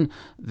person,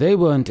 they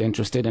weren't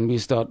interested, and we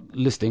start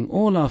listing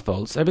all our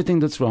faults,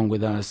 everything that's wrong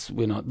with us.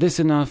 We're not this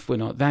enough, we're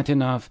not that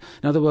enough.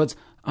 In other words,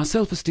 our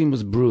self-esteem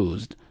was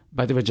bruised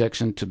by the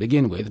rejection to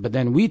begin with, but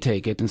then we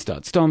take it and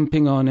start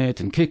stomping on it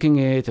and kicking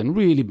it and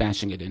really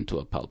bashing it into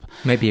a pulp.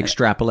 Maybe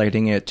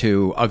extrapolating it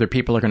to other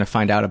people are going to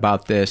find out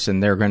about this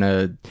and they're going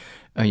to,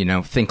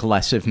 think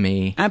less of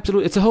me.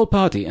 Absolutely. It's a whole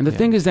party. And the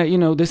thing is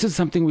that, this is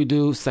something we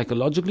do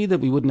psychologically that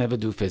we would never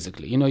do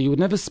physically. You would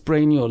never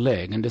sprain your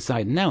leg and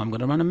decide, now I'm going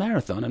to run a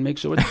marathon and make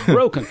sure it's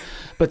broken.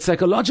 But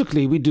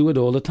psychologically, we do it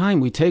all the time.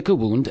 We take a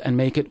wound and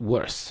make it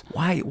worse.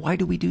 Why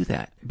do we do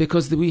that?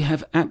 Because we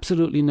have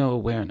absolutely no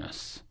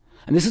awareness.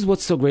 And this is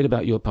what's so great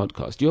about your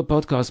podcast. Your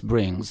podcast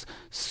brings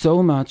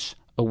so much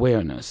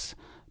awareness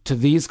to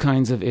these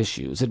kinds of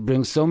issues. It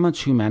brings so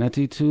much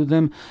humanity to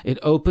them. It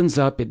opens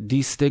up, it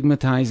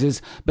destigmatizes.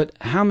 But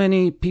how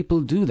many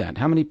people do that?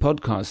 How many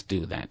podcasts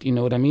do that? You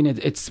know what I mean?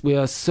 We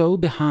are so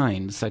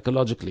behind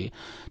psychologically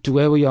to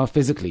where we are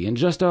physically and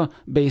just our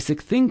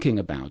basic thinking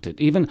about it.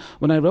 Even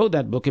when I wrote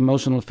that book,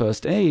 Emotional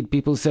First Aid,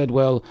 people said,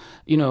 well,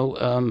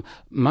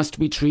 must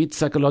we treat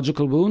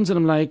psychological wounds? And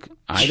I'm like,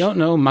 I don't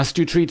know. Must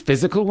you treat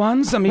physical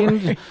ones? I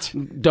mean,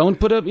 right. Don't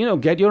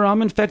get your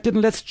arm infected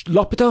and let's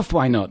lop it off.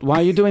 Why not? Why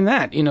are you doing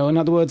that? In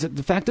other words,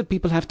 the fact that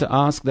people have to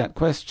ask that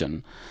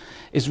question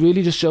is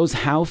really just shows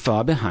how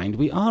far behind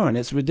we are, and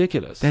it's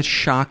ridiculous. That's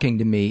shocking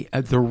to me.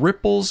 The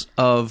ripples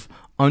of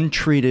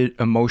untreated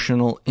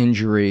emotional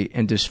injury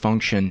and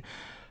dysfunction,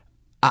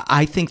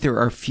 I think there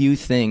are few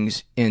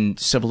things in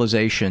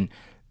civilization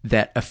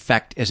that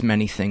affect as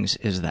many things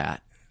as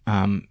that.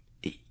 I'm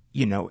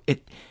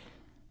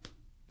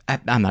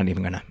not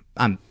even going to...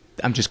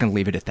 I'm just going to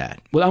leave it at that.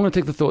 Well, I'm going to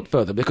take the thought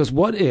further, because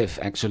what if,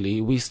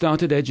 actually, we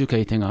started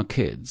educating our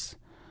kids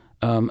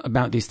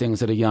about these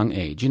things at a young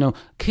age?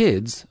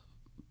 Kids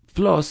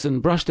floss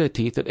and brush their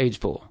teeth at age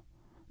 4.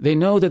 They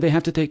know that they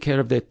have to take care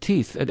of their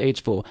teeth at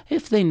age 4.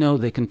 If they know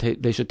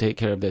they should take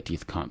care of their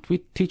teeth, can't we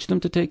teach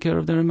them to take care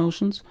of their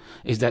emotions?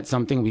 Is that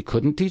something we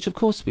couldn't teach? Of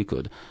course we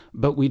could,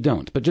 but we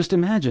don't. But just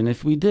imagine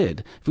if we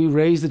did, if we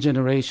raised a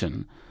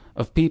generation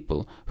of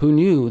people who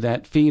knew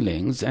that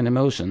feelings and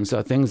emotions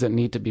are things that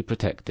need to be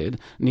protected,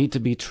 need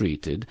to be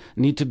treated,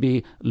 need to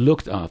be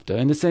looked after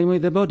in the same way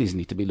their bodies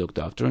need to be looked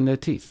after and their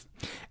teeth.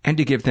 And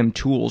to give them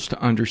tools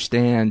to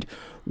understand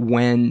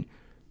when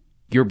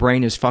your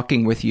brain is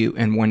fucking with you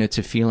and when it's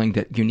a feeling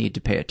that you need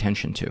to pay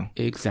attention to.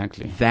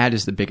 Exactly. That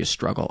is the biggest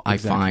struggle I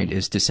find,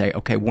 is to say,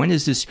 okay, when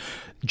is this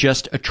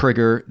just a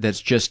trigger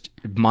that's just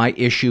my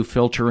issue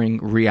filtering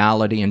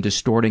reality and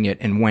distorting it,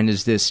 and when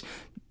is this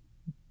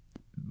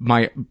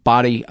my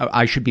body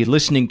I should be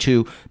listening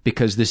to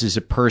because this is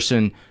a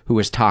person who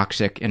is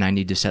toxic and I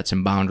need to set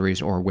some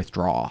boundaries or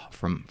withdraw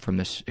from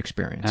this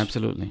experience.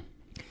 Absolutely.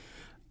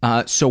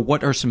 So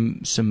what are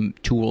some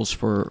tools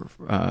for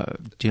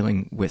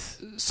dealing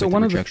with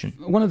rejection?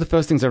 One of the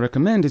first things I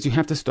recommend is you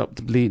have to stop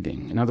the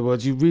bleeding. In other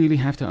words, you really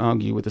have to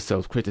argue with the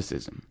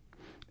self-criticism.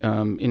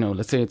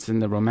 Let's say it's in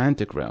the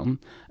romantic realm,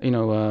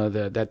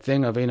 that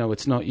thing of,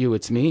 it's not you,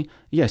 it's me.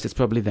 Yes, it's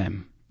probably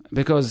them.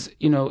 Because,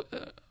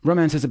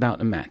 romance is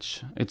about a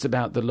match. It's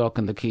about the lock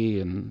and the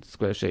key and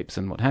square shapes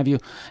and what have you.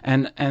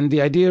 And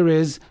the idea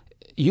is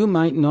you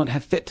might not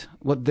have fit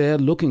what they're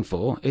looking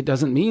for. It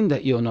doesn't mean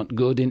that you're not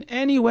good in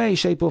any way,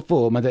 shape, or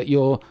form, or that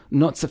you're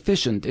not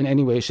sufficient in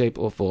any way, shape,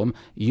 or form.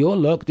 Your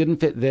lock didn't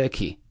fit their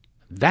key.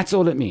 That's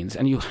all it means.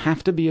 And you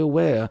have to be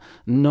aware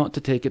not to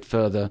take it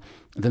further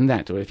than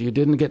that. Or if you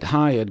didn't get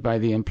hired by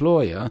the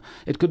employer,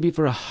 it could be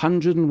for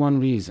 101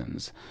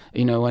 reasons.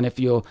 And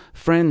if your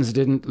friends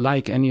didn't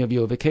like any of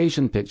your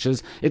vacation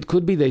pictures, it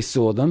could be they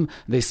saw them,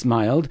 they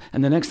smiled,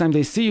 and the next time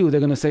they see you, they're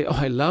going to say, oh,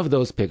 I love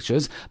those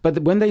pictures. But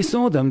when they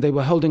saw them, they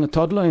were holding a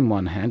toddler in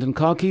one hand and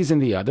car keys in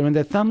the other, and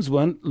their thumbs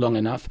weren't long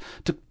enough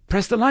to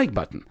press the like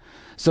button.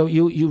 So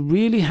you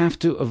really have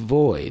to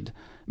avoid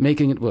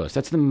making it worse.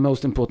 That's the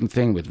most important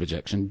thing with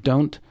rejection.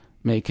 Don't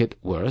make it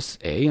worse,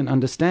 and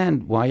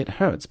understand why it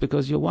hurts,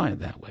 because you're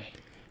wired that way.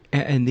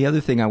 And the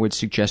other thing I would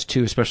suggest,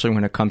 too, especially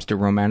when it comes to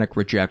romantic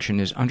rejection,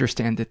 is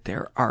understand that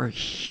there are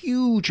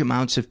huge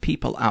amounts of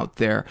people out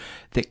there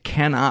that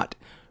cannot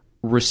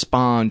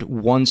respond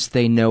once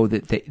they know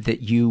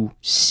that you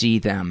see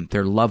them.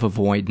 They're love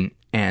avoidant,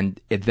 and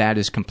that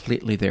is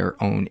completely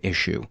their own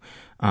issue.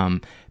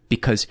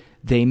 Because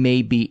they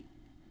may be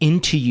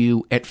into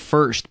you at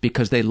first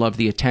because they love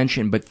the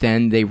attention, but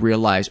then they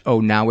realize, oh,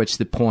 now it's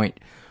the point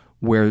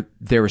where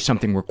there is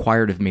something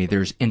required of me.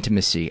 There's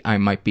intimacy. I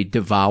might be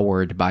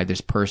devoured by this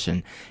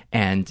person,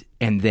 and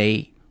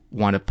they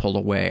want to pull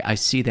away. I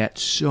see that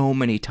so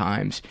many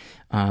times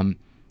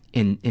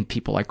in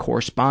people I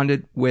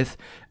corresponded with,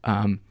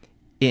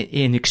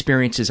 in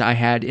experiences I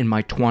had in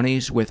my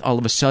 20s, with all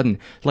of a sudden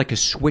like a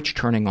switch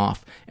turning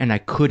off, and I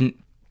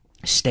couldn't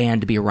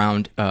stand to be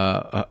around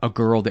a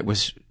girl that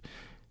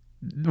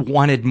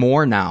wanted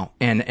more now,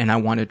 and I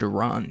wanted to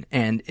run.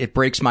 And it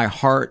breaks my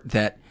heart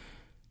that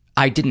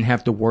I didn't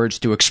have the words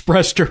to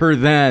express to her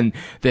then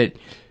that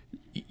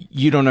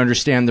you don't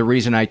understand, the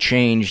reason I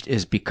changed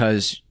is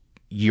because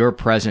you're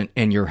present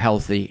and you're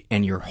healthy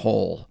and you're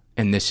whole,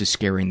 and this is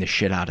scaring the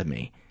shit out of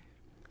me.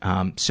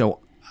 So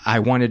I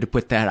wanted to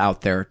put that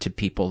out there to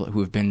people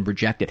who have been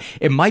rejected.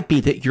 It might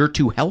be that you're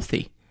too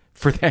healthy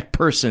for that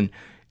person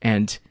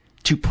and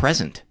too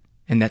present,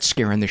 and that's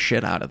scaring the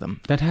shit out of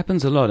them. That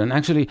happens a lot. And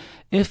actually,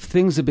 if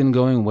things have been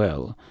going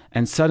well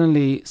and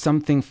suddenly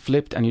something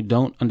flipped and you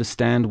don't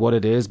understand what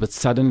it is, but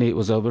suddenly it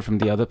was over from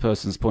the other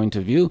person's point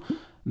of view,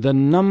 the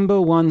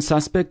number one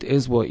suspect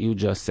is what you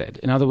just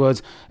said. In other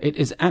words, it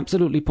is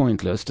absolutely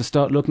pointless to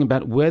start looking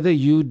about whether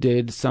you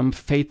did some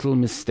fatal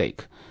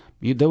mistake.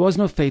 There was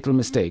no fatal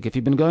mistake. If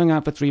you've been going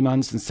out for 3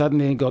 months and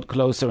suddenly it got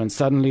closer and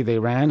suddenly they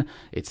ran,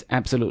 it's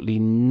absolutely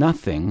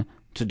nothing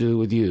to do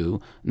with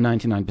you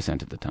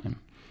 99% of the time.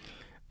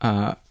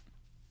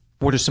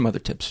 What are some other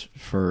tips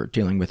for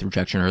dealing with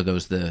rejection? Or are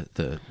those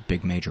the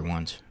big major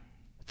ones?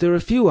 There are a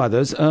few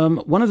others.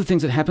 One of the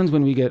things that happens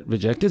when we get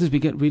rejected is we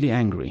get really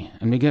angry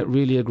and we get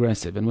really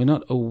aggressive, and we're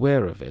not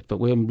aware of it, but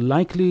we're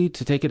likely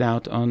to take it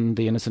out on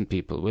the innocent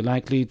people. We're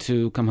likely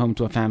to come home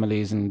to our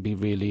families and be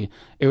really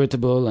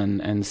irritable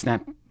and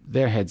snap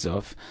their heads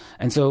off.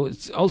 And so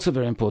it's also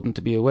very important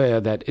to be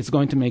aware that it's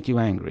going to make you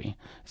angry.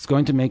 It's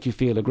going to make you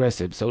feel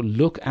aggressive. So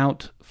look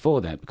out for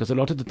that, because a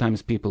lot of the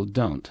times people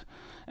don't.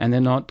 And they're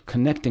not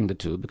connecting the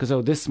two because,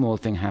 oh, this small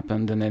thing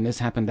happened and then this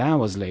happened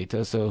hours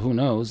later, so who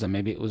knows, and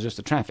maybe it was just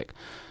the traffic.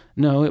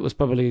 No, it was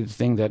probably the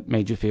thing that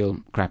made you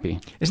feel crappy.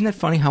 Isn't it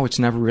funny how it's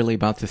never really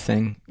about the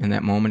thing in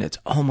that moment? It's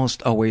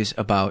almost always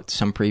about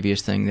some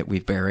previous thing that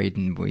we've buried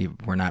and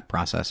we're not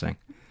processing.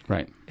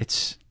 Right.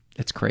 It's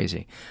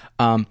crazy.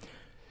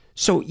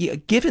 So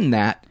given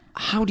that,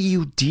 how do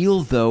you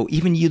deal, though,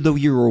 even though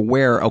you're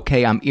aware,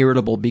 okay, I'm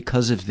irritable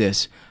because of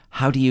this,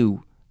 how do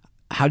you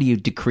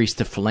decrease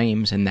the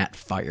flames in that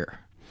fire?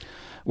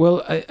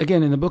 Well,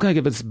 again, in the book I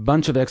give a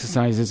bunch of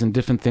exercises and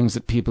different things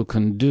that people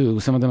can do.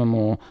 Some of them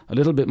are a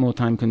little bit more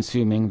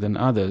time-consuming than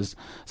others.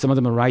 Some of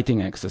them are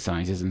writing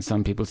exercises, and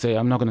some people say,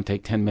 I'm not going to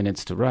take 10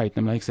 minutes to write.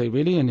 And I'm like, say,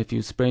 really? And if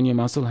you sprain your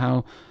muscle,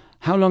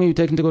 how long are you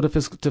taking to go to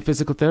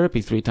physical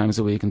therapy 3 times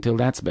a week until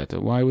that's better?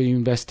 Why were you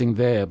investing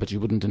there, but you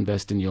wouldn't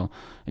invest in your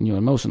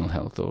emotional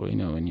health or in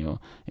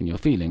your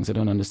feelings? I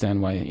don't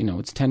understand why.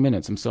 It's 10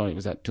 minutes. I'm sorry,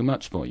 was that too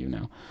much for you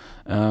now?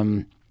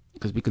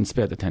 Because we can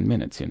spare the 10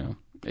 minutes.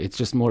 It's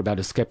just more about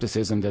a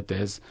skepticism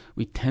that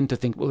we tend to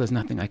think, well, there's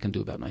nothing I can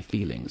do about my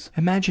feelings.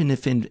 Imagine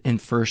if in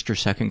first or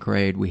second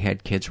grade we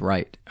had kids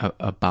write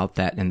about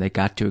that, and they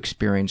got to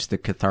experience the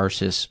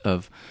catharsis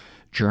of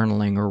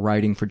journaling or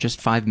writing for just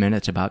 5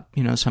 minutes about,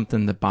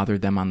 something that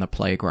bothered them on the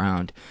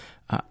playground.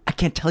 I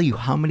can't tell you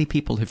how many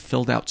people have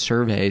filled out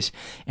surveys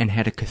and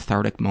had a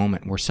cathartic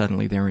moment where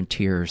suddenly they're in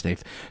tears.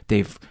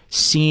 They've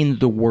seen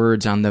the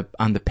words on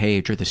the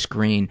page or the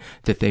screen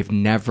that they've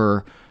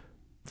never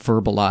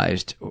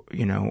verbalized,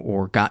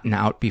 or gotten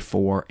out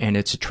before, and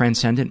it's a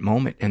transcendent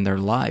moment in their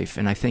life.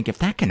 And I think if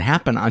that can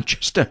happen on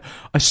just a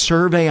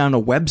survey on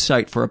a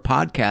website for a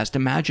podcast,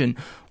 imagine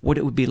what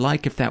it would be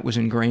like if that was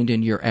ingrained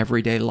in your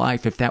everyday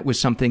life, if that was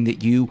something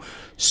that you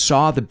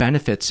saw the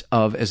benefits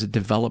of as a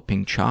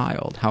developing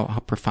child, how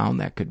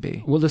profound that could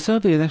be. Well, the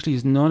survey actually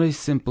is not a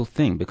simple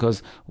thing,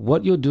 because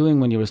what you're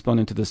doing when you're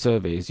responding to the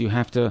survey is you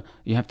have to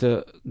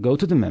go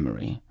to the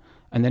memory,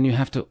 and then you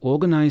have to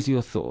organize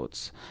your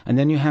thoughts, and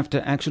then you have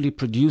to actually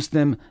produce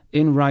them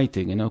in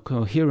writing in a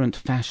coherent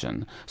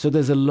fashion. So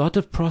there's a lot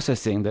of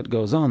processing that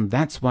goes on.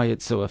 That's why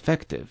it's so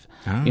effective.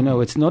 Oh.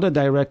 It's not a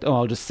direct,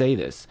 I'll just say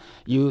this.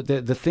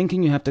 The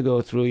thinking you have to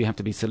go through, you have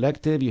to be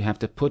selective, you have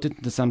to put it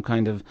into some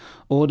kind of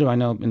order. I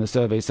know in the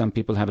survey some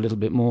people have a little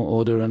bit more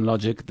order and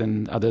logic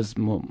than others,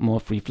 more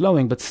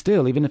free-flowing, but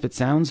still, even if it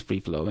sounds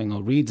free-flowing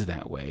or reads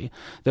that way,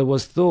 there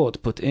was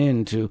thought put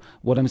into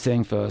what I'm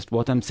saying first,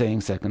 what I'm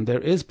saying second.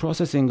 There is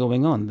processing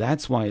going on.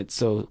 That's why it's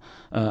so,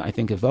 I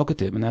think,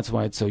 evocative, and that's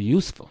why it's so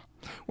useful.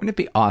 Wouldn't it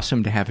be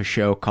awesome to have a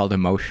show called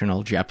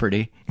Emotional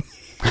Jeopardy?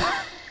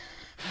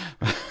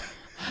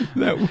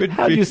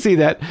 How do you see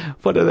that?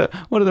 What are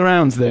the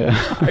rounds there?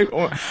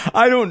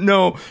 I don't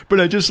know, but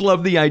I just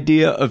love the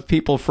idea of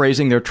people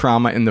phrasing their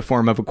trauma in the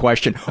form of a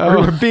question,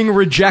 or being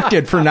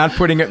rejected for not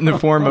putting it in the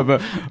form of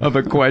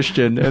a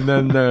question, and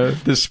then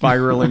the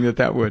spiraling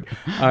that would.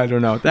 I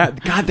don't know.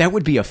 That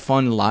would be a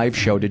fun live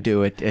show to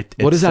do.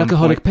 What is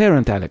alcoholic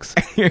parent, Alex?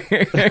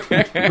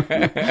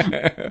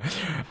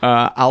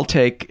 I'll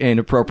take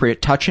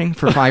inappropriate touching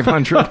for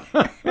 500.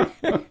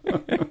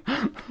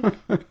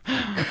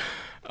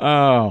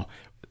 Oh,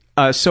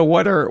 so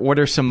what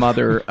are some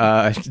other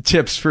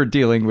tips for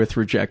dealing with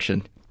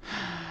rejection?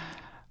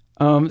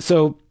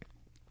 So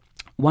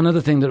one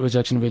other thing that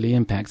rejection really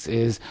impacts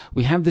is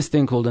we have this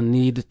thing called a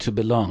need to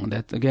belong.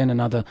 That, again,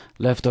 another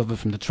leftover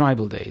from the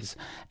tribal days.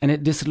 And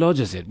it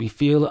dislodges it. We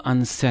feel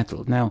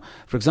unsettled. Now,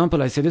 for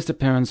example, I say this to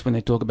parents when they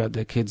talk about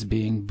their kids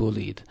being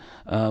bullied.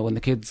 When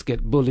the kids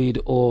get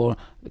bullied, or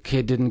the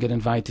kid didn't get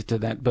invited to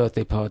that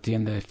birthday party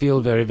and they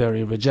feel very,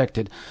 very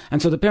rejected.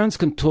 And so the parents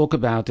can talk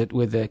about it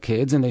with their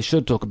kids, and they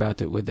should talk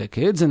about it with their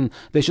kids, and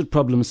they should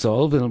problem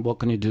solve, and what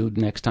can you do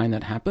next time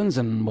that happens,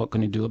 and what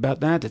can you do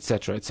about that,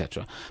 etc.,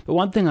 etc. But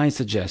one thing I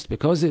suggest,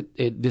 because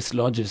it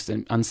dislodges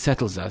and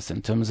unsettles us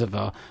in terms of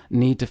our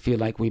need to feel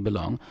like we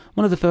belong,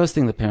 one of the first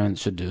things the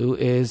parents should do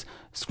is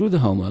screw the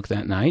homework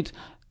that night,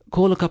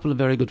 call a couple of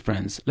very good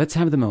friends, let's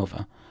have them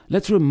over.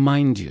 Let's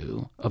remind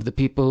you of the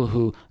people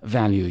who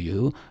value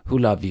you, who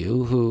love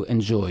you, who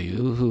enjoy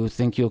you, who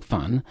think you're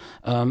fun.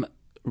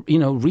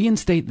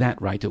 Reinstate that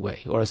right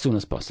away, or as soon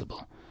as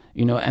possible.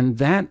 And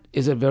that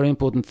is a very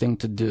important thing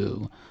to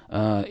do,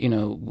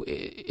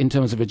 in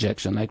terms of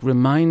rejection. Like,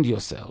 remind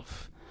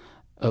yourself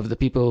of the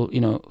people,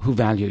 who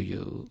value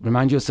you.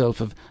 Remind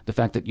yourself of the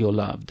fact that you're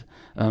loved.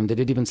 They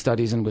did even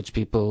studies in which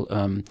people,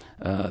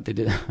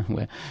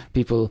 where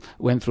people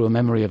went through a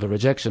memory of a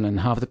rejection,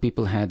 and half the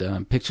people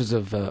had pictures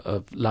of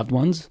loved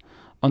ones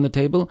on the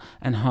table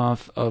and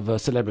half of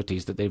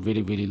celebrities that they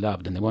really, really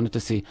loved. And they wanted to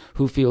see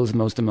who feels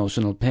most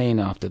emotional pain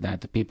after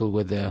that, the people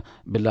with their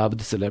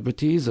beloved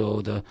celebrities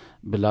or the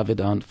beloved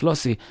Aunt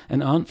Flossie.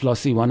 And Aunt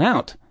Flossie won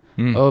out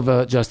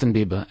over Justin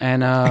Bieber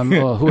and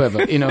or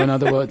whoever. In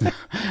other words,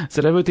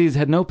 celebrities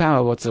had no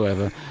power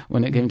whatsoever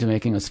when it came to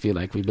making us feel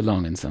like we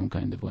belong in some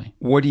kind of way.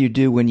 What do you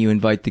do when you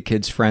invite the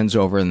kids' friends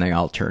over and they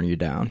all turn you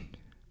down?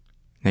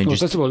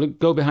 First of all,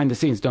 go behind the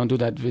scenes. Don't do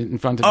that in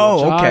front of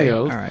your child. Okay.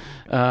 All right.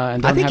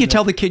 I think you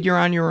tell the kid you're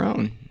on your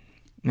own,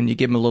 and you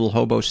give him a little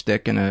hobo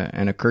stick and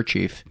a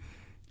kerchief.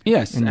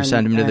 Yes, and you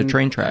send him to the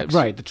train tracks.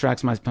 Right, the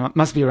tracks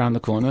must be around the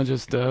corner.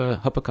 Just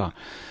hop a car.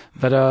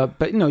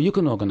 But you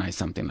can organize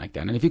something like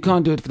that. And if you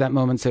can't do it for that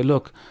moment, say,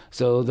 look,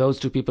 so those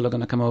two people are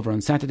going to come over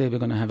on Saturday. We're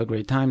going to have a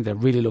great time. They're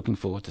really looking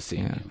forward to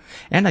seeing you.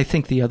 And I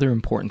think the other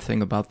important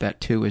thing about that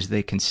too is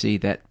they can see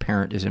that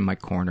parent is in my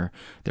corner.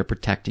 They're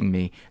protecting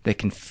me. They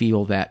can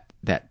feel that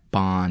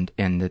bond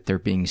and that they're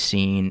being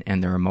seen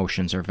and their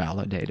emotions are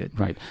validated.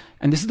 Right.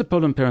 And this is the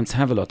problem parents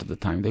have a lot of the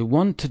time. They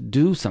want to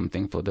do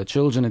something for their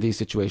children in these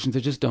situations.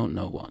 They just don't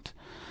know what.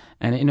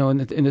 And,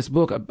 in this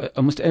book,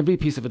 almost every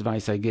piece of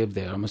advice I give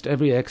there, almost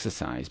every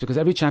exercise, because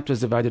every chapter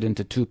is divided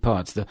into two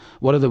parts.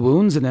 What are the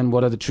wounds and then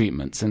what are the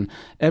treatments? And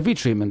every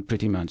treatment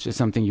pretty much is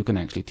something you can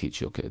actually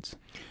teach your kids.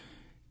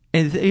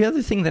 And the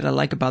other thing that I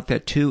like about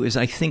that too is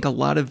I think a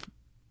lot of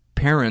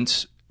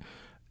parents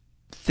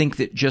think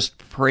that just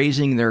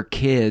praising their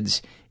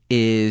kids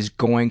is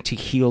going to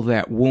heal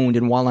that wound.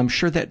 And while I'm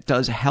sure that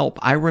does help,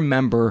 I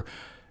remember,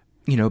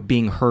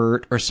 being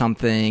hurt or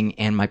something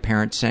and my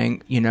parents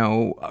saying,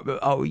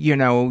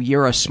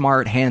 you're a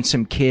smart,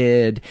 handsome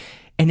kid.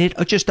 And it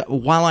just,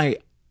 while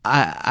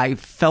I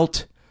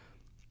felt,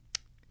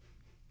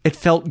 it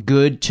felt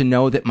good to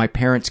know that my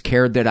parents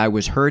cared that I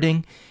was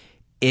hurting,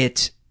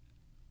 it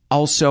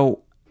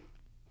also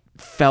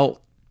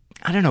felt,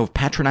 I don't know if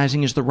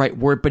patronizing is the right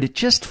word, but it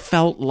just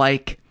felt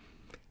like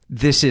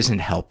this isn't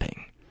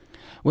helping.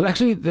 Well,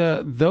 actually,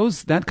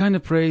 that kind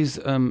of praise,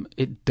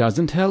 it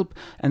doesn't help,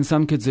 and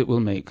some kids it will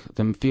make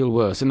them feel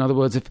worse. In other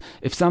words, if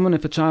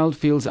a child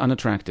feels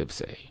unattractive,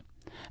 say,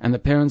 and the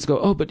parents go,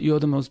 oh, but you're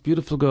the most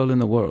beautiful girl in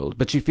the world,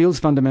 but she feels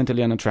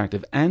fundamentally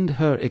unattractive, and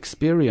her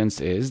experience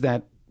is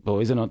that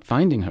boys are not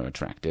finding her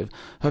attractive,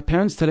 her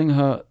parents telling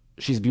her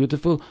she's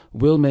beautiful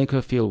will make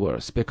her feel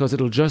worse, because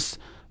it'll just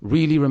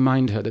really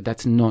remind her that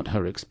that's not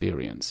her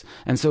experience.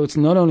 And so it's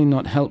not only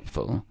not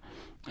helpful,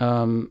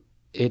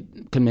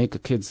 it can make the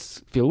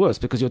kids feel worse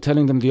because you're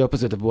telling them the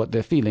opposite of what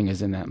they're feeling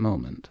is in that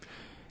moment.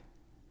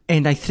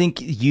 And I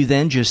think you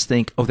then just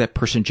think, oh, that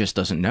person just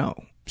doesn't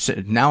know.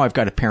 So now I've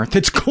got a parent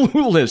that's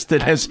clueless,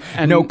 that has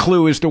no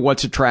clue as to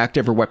what's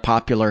attractive or what's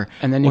popular.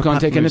 And then you can't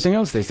take anything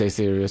else they say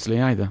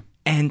seriously either.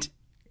 And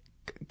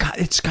God,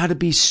 it's got to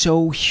be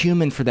so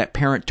human for that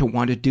parent to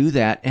want to do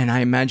that. And I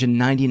imagine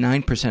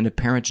 99% of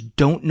parents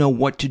don't know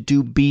what to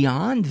do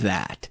beyond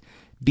that,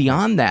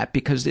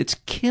 because it's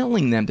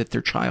killing them that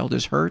their child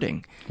is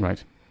hurting.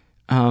 Right.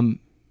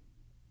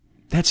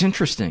 That's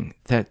interesting.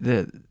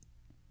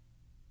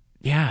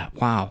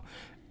 Wow.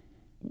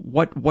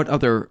 What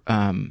other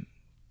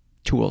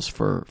tools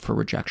for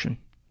rejection?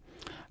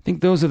 I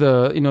think those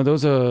are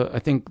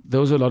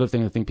a lot of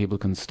things I think people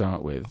can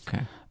start with.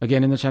 Okay.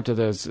 Again, in the chapter,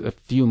 there's a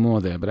few more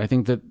there, but I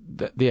think that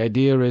the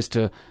idea is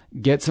to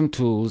get some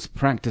tools,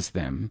 practice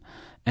them,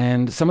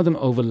 and some of them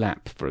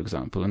overlap, for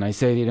example. And I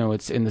say,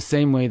 it's in the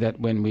same way that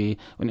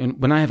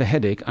when I have a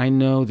headache, I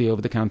know the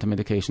over-the-counter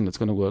medication that's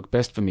going to work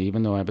best for me,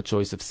 even though I have a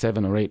choice of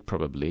 7 or 8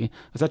 probably,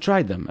 because I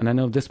tried them, and I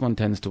know this one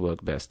tends to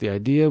work best. The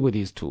idea with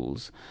these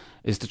tools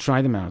is to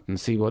try them out and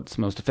see what's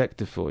most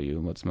effective for you,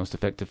 what's most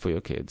effective for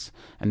your kids.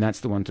 And that's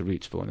the one to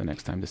reach for the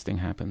next time this thing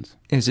happens.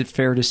 Is it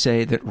fair to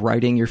say that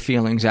writing your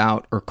feelings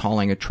out or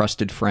calling a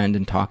trusted friend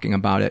and talking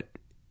about it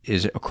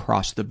is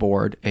across the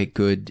board a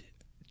good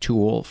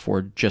tool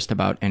for just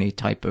about any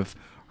type of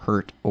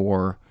hurt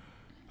or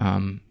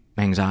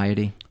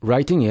anxiety?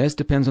 Writing, yes,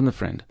 depends on the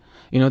friend.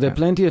 There are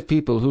plenty of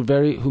people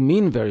who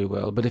mean very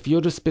well, but if you're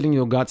just spilling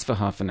your guts for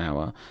half an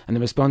hour and the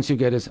response you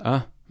get is,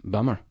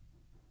 bummer,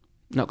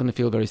 not going to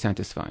feel very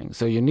satisfying.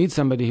 So you need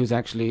somebody who's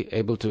actually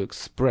able to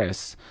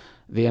express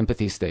the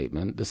empathy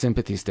statement, the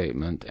sympathy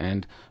statement,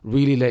 and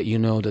really let you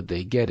know that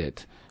they get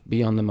it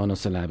beyond the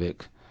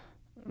monosyllabic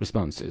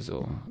responses.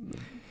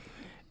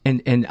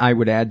 And I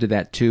would add to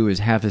that too is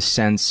have a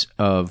sense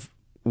of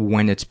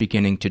when it's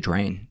beginning to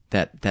drain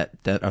that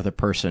other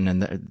person,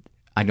 and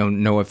I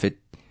don't know if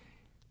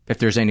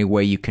there's any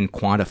way you can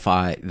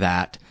quantify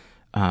that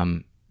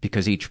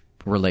because each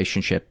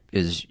relationship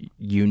is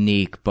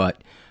unique,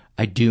 but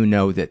I do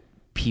know that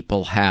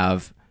people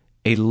have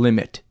a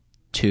limit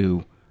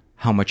to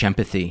how much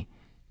empathy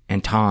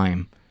and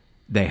time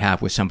they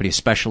have with somebody,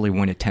 especially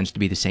when it tends to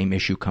be the same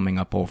issue coming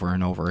up over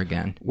and over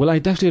again. Well, I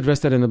actually address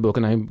that in the book,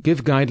 and I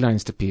give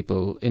guidelines to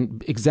people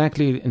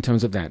exactly in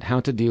terms of that, how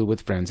to deal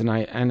with friends. And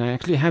I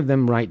actually have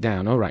them write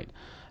down, all right,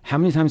 how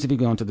many times have you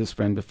gone to this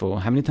friend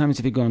before? How many times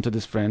have you gone to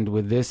this friend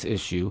with this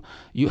issue?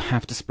 You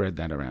have to spread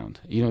that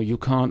around. You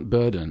can't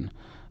burden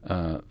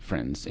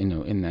friends,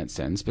 in that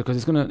sense, because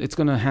it's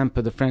gonna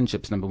hamper the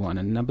friendships, number one,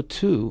 and number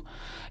two,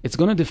 it's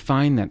gonna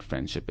define that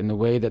friendship in the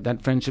way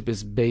that friendship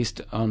is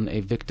based on a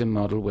victim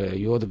model where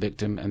you're the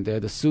victim and they're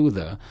the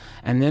soother,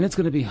 and then it's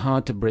gonna be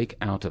hard to break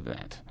out of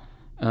that.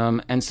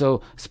 And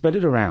so spread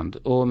it around,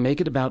 or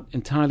make it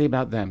entirely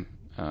about them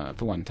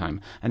for one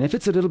time. And if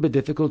it's a little bit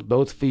difficult,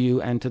 both for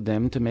you and to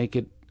them, to make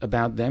it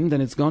about them,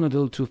 then it's gone a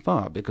little too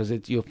far, because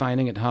you're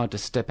finding it hard to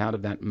step out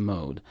of that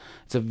mode.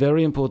 It's a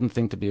very important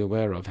thing to be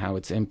aware of, how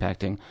it's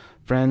impacting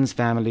friends,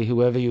 family,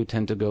 whoever you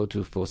tend to go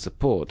to for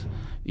support.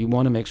 You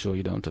want to make sure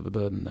you don't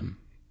overburden them.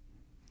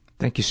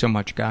 Thank you so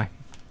much, Guy.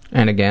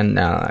 And again,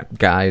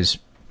 Guy's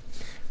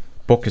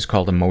book is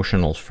called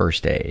Emotional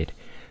First Aid.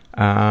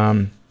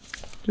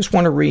 Just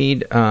want to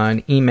read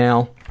an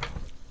email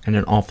and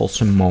an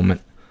awfulsome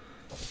moment,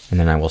 and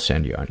then I will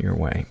send you on your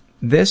way.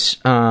 This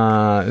is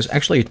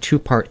actually a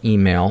two-part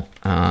email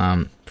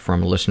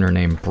from a listener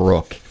named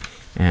Brooke,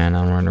 and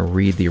I'm going to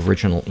read the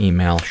original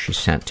email she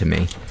sent to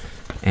me.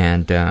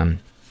 And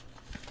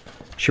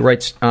she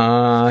writes,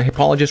 "Hey,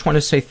 Paul, I just want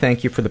to say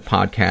thank you for the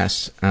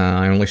podcast.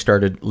 I only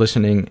started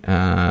listening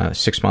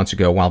 6 months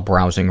ago while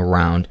browsing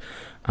around.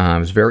 I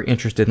was very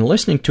interested in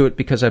listening to it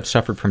because I've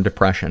suffered from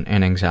depression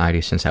and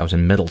anxiety since I was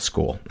in middle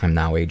school. I'm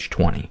now age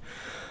 20.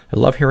 I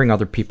love hearing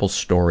other people's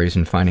stories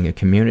and finding a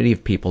community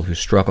of people who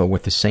struggle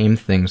with the same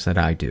things that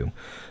I do.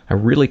 I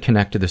really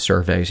connect to the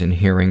surveys and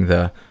hearing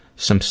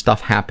some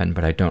stuff happen,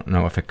 but I don't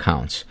know if it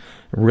counts.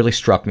 It really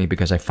struck me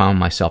because I found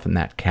myself in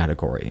that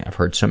category. I've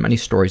heard so many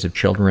stories of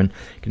children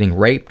getting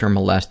raped or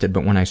molested,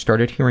 but when I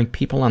started hearing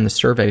people on the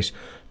surveys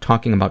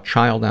talking about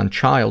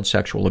child-on-child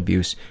sexual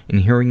abuse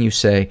and hearing you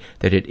say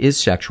that it is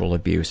sexual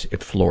abuse,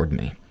 it floored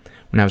me.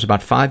 When I was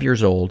about 5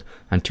 years old,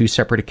 on 2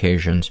 separate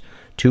occasions,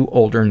 2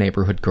 older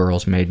neighborhood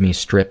girls made me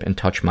strip and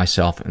touch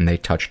myself, and they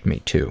touched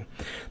me too.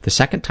 The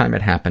second time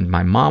it happened,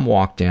 my mom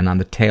walked in on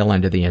the tail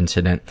end of the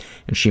incident,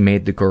 and she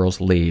made the girls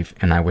leave,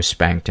 and I was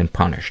spanked and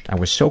punished. I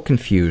was so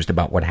confused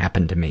about what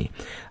happened to me.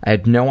 I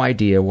had no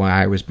idea why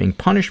I was being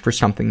punished for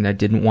something that I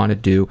didn't want to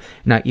do,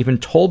 and I even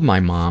told my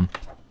mom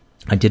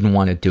I didn't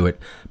want to do it,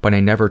 but I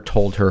never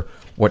told her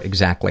what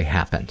exactly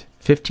happened.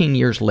 15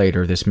 years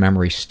later, this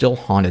memory still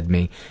haunted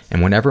me,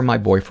 and whenever my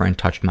boyfriend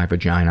touched my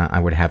vagina, I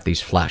would have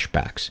these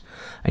flashbacks.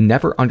 I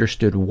never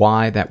understood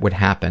why that would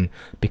happen,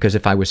 because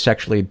if I was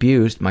sexually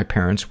abused, my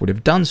parents would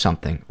have done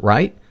something,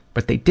 right?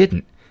 But they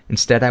didn't.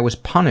 Instead, I was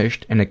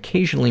punished, and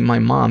occasionally my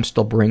mom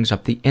still brings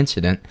up the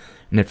incident,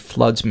 and it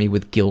floods me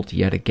with guilt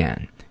yet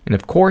again. And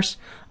of course,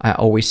 I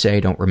always say I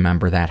don't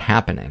remember that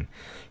happening.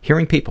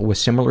 Hearing people with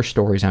similar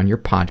stories on your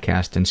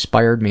podcast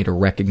inspired me to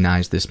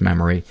recognize this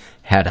memory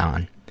head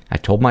on. I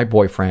told my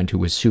boyfriend, who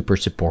was super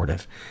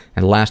supportive,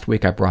 and last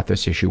week I brought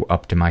this issue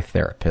up to my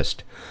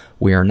therapist.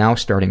 We are now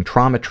starting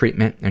trauma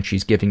treatment, and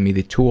she's giving me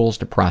the tools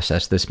to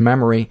process this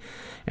memory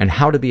and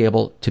how to be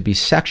able to be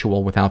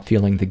sexual without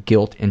feeling the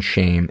guilt and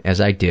shame as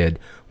I did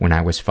when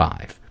I was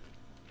 5.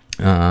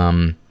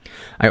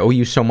 I owe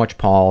you so much,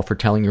 Paul, for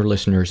telling your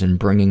listeners and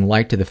bringing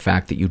light to the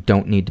fact that you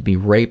don't need to be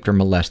raped or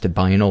molested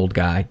by an old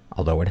guy,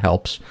 although it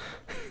helps.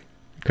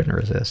 Couldn't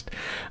resist.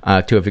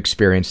 To have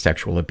experienced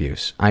sexual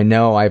abuse. I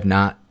know I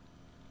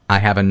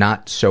have a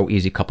not so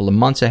easy couple of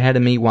months ahead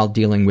of me while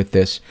dealing with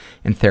this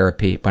in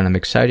therapy, but I'm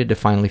excited to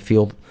finally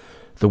feel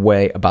the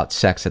way about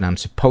sex that I'm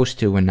supposed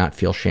to and not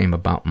feel shame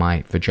about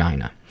my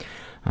vagina.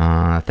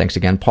 Thanks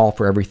again, Paul,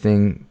 for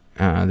everything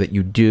that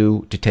you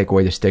do to take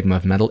away the stigma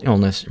of mental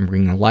illness and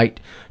bring light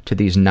to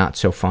these not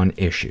so fun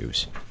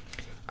issues.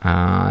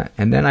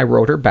 And then I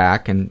wrote her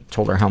back and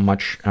told her how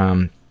much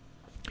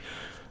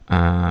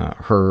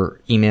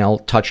her email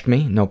touched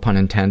me, no pun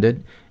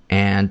intended,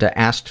 and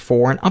asked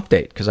for an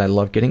update, because I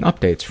love getting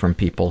updates from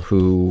people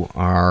who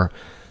are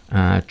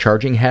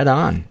charging head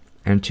on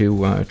and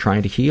to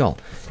trying to heal.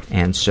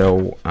 And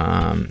so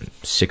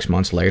 6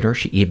 months later,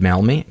 she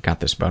emailed me, got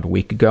this about a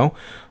week ago.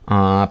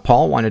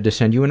 Paul, wanted to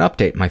send you an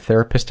update. My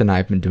therapist and I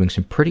have been doing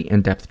some pretty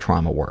in-depth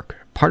trauma work.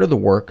 Part of the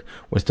work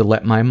was to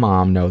let my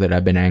mom know that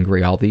I've been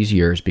angry all these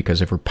years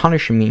because of her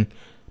punishing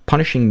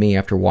me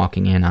after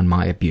walking in on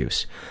my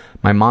abuse.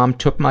 My mom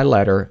took my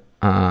letter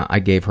I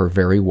gave her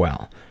very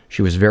well.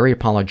 She was very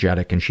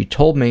apologetic, and she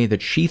told me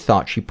that she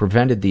thought she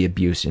prevented the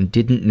abuse and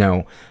didn't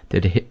know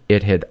that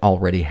it had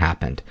already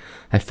happened.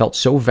 I felt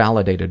so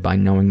validated by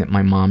knowing that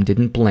my mom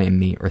didn't blame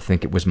me or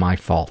think it was my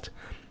fault.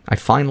 I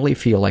finally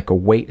feel like a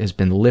weight has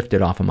been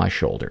lifted off of my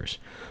shoulders.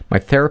 My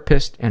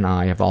therapist and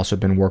I have also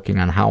been working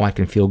on how I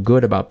can feel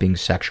good about being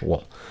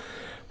sexual.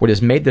 What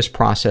has made this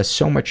process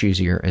so much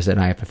easier is that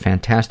I have a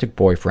fantastic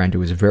boyfriend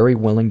who is very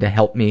willing to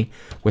help me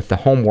with the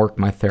homework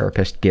my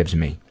therapist gives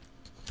me.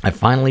 I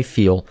finally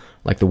feel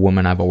like the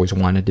woman I've always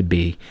wanted to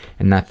be,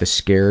 and not the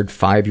scared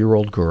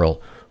 5-year-old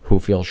girl who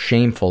feels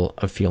shameful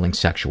of feeling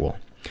sexual.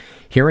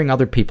 Hearing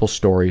other people's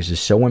stories is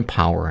so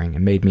empowering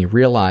and made me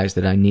realize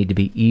that I need to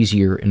be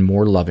easier and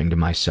more loving to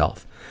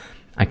myself.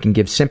 I can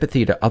give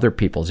sympathy to other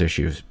people's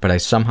issues, but I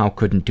somehow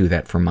couldn't do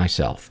that for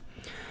myself.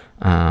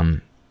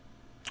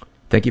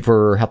 Thank you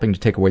for helping to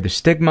take away the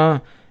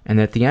stigma And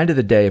at the end of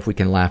the day, if we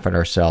can laugh at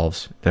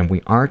ourselves, then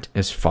we aren't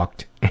as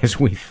fucked as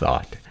we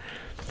thought.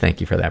 Thank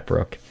you for that,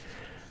 Brooke.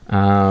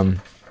 And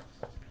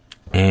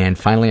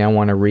finally, I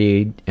want to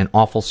read an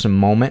awfulsome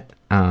moment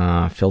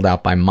filled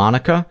out by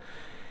Monica.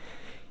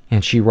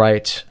 And she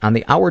writes, on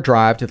the hour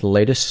drive to the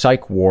latest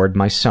psych ward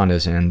my son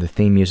is in, the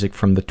theme music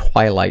from The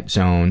Twilight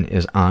Zone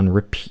is on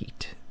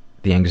repeat.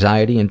 The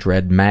anxiety and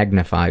dread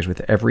magnifies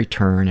with every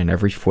turn and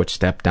every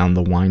footstep down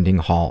the winding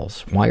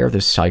halls. Why are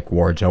the psych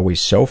wards always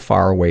so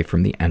far away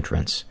from the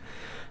entrance?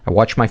 I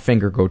watch my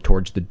finger go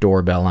towards the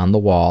doorbell on the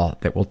wall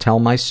that will tell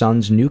my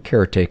son's new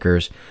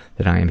caretakers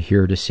that I am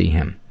here to see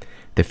him.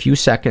 The few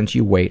seconds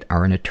you wait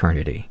are an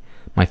eternity.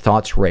 My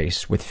thoughts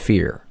race with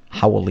fear.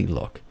 How will he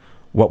look?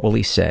 What will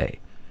he say?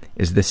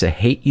 Is this a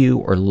hate you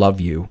or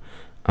love you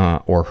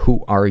or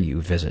who are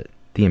you visit?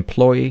 The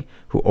employee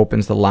who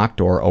opens the locked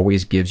door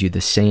always gives you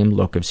the same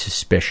look of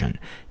suspicion,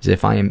 as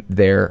if I am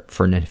there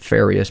for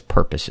nefarious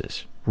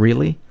purposes.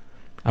 Really?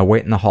 I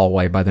wait in the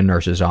hallway by the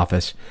nurse's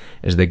office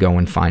as they go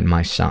and find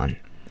my son.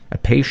 A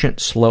patient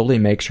slowly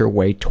makes her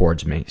way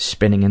towards me,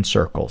 spinning in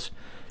circles.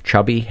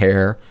 Chubby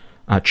hair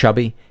in a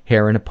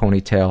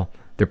ponytail,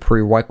 the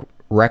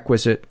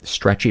prerequisite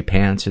stretchy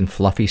pants and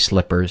fluffy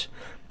slippers.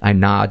 I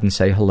nod and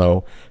say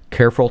hello,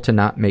 careful to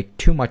not make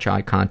too much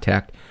eye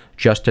contact,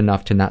 just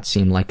enough to not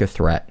seem like a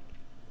threat.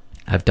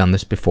 I've done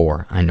this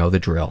before. I know the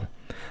drill.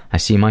 I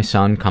see my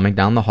son coming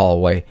down the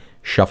hallway,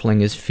 shuffling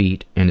his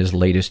feet in his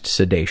latest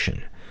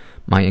sedation.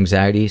 My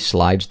anxiety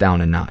slides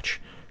down a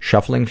notch.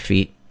 Shuffling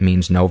feet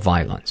means no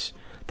violence.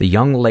 The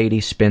young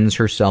lady spins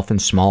herself in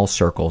small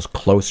circles,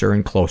 closer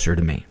and closer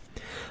to me.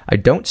 I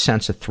don't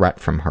sense a threat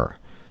from her.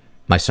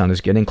 My son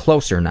is getting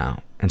closer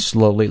now, and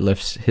slowly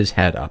lifts his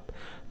head up.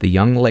 The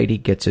young lady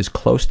gets as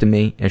close to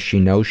me as she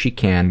knows she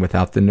can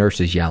without the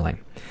nurses yelling.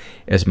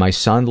 As my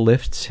son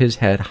lifts his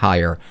head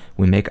higher,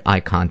 we make eye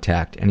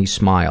contact, and he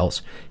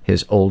smiles,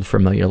 his old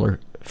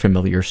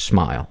familiar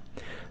smile.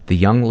 The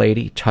young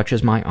lady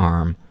touches my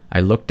arm.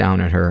 I look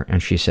down at her,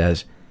 and she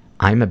says,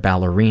 I'm a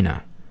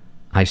ballerina.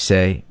 I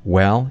say,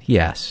 well,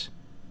 yes.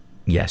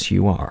 Yes,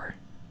 you are.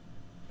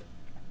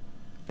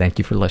 Thank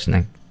you for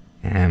listening,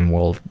 and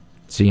we'll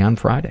see you on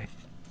Friday.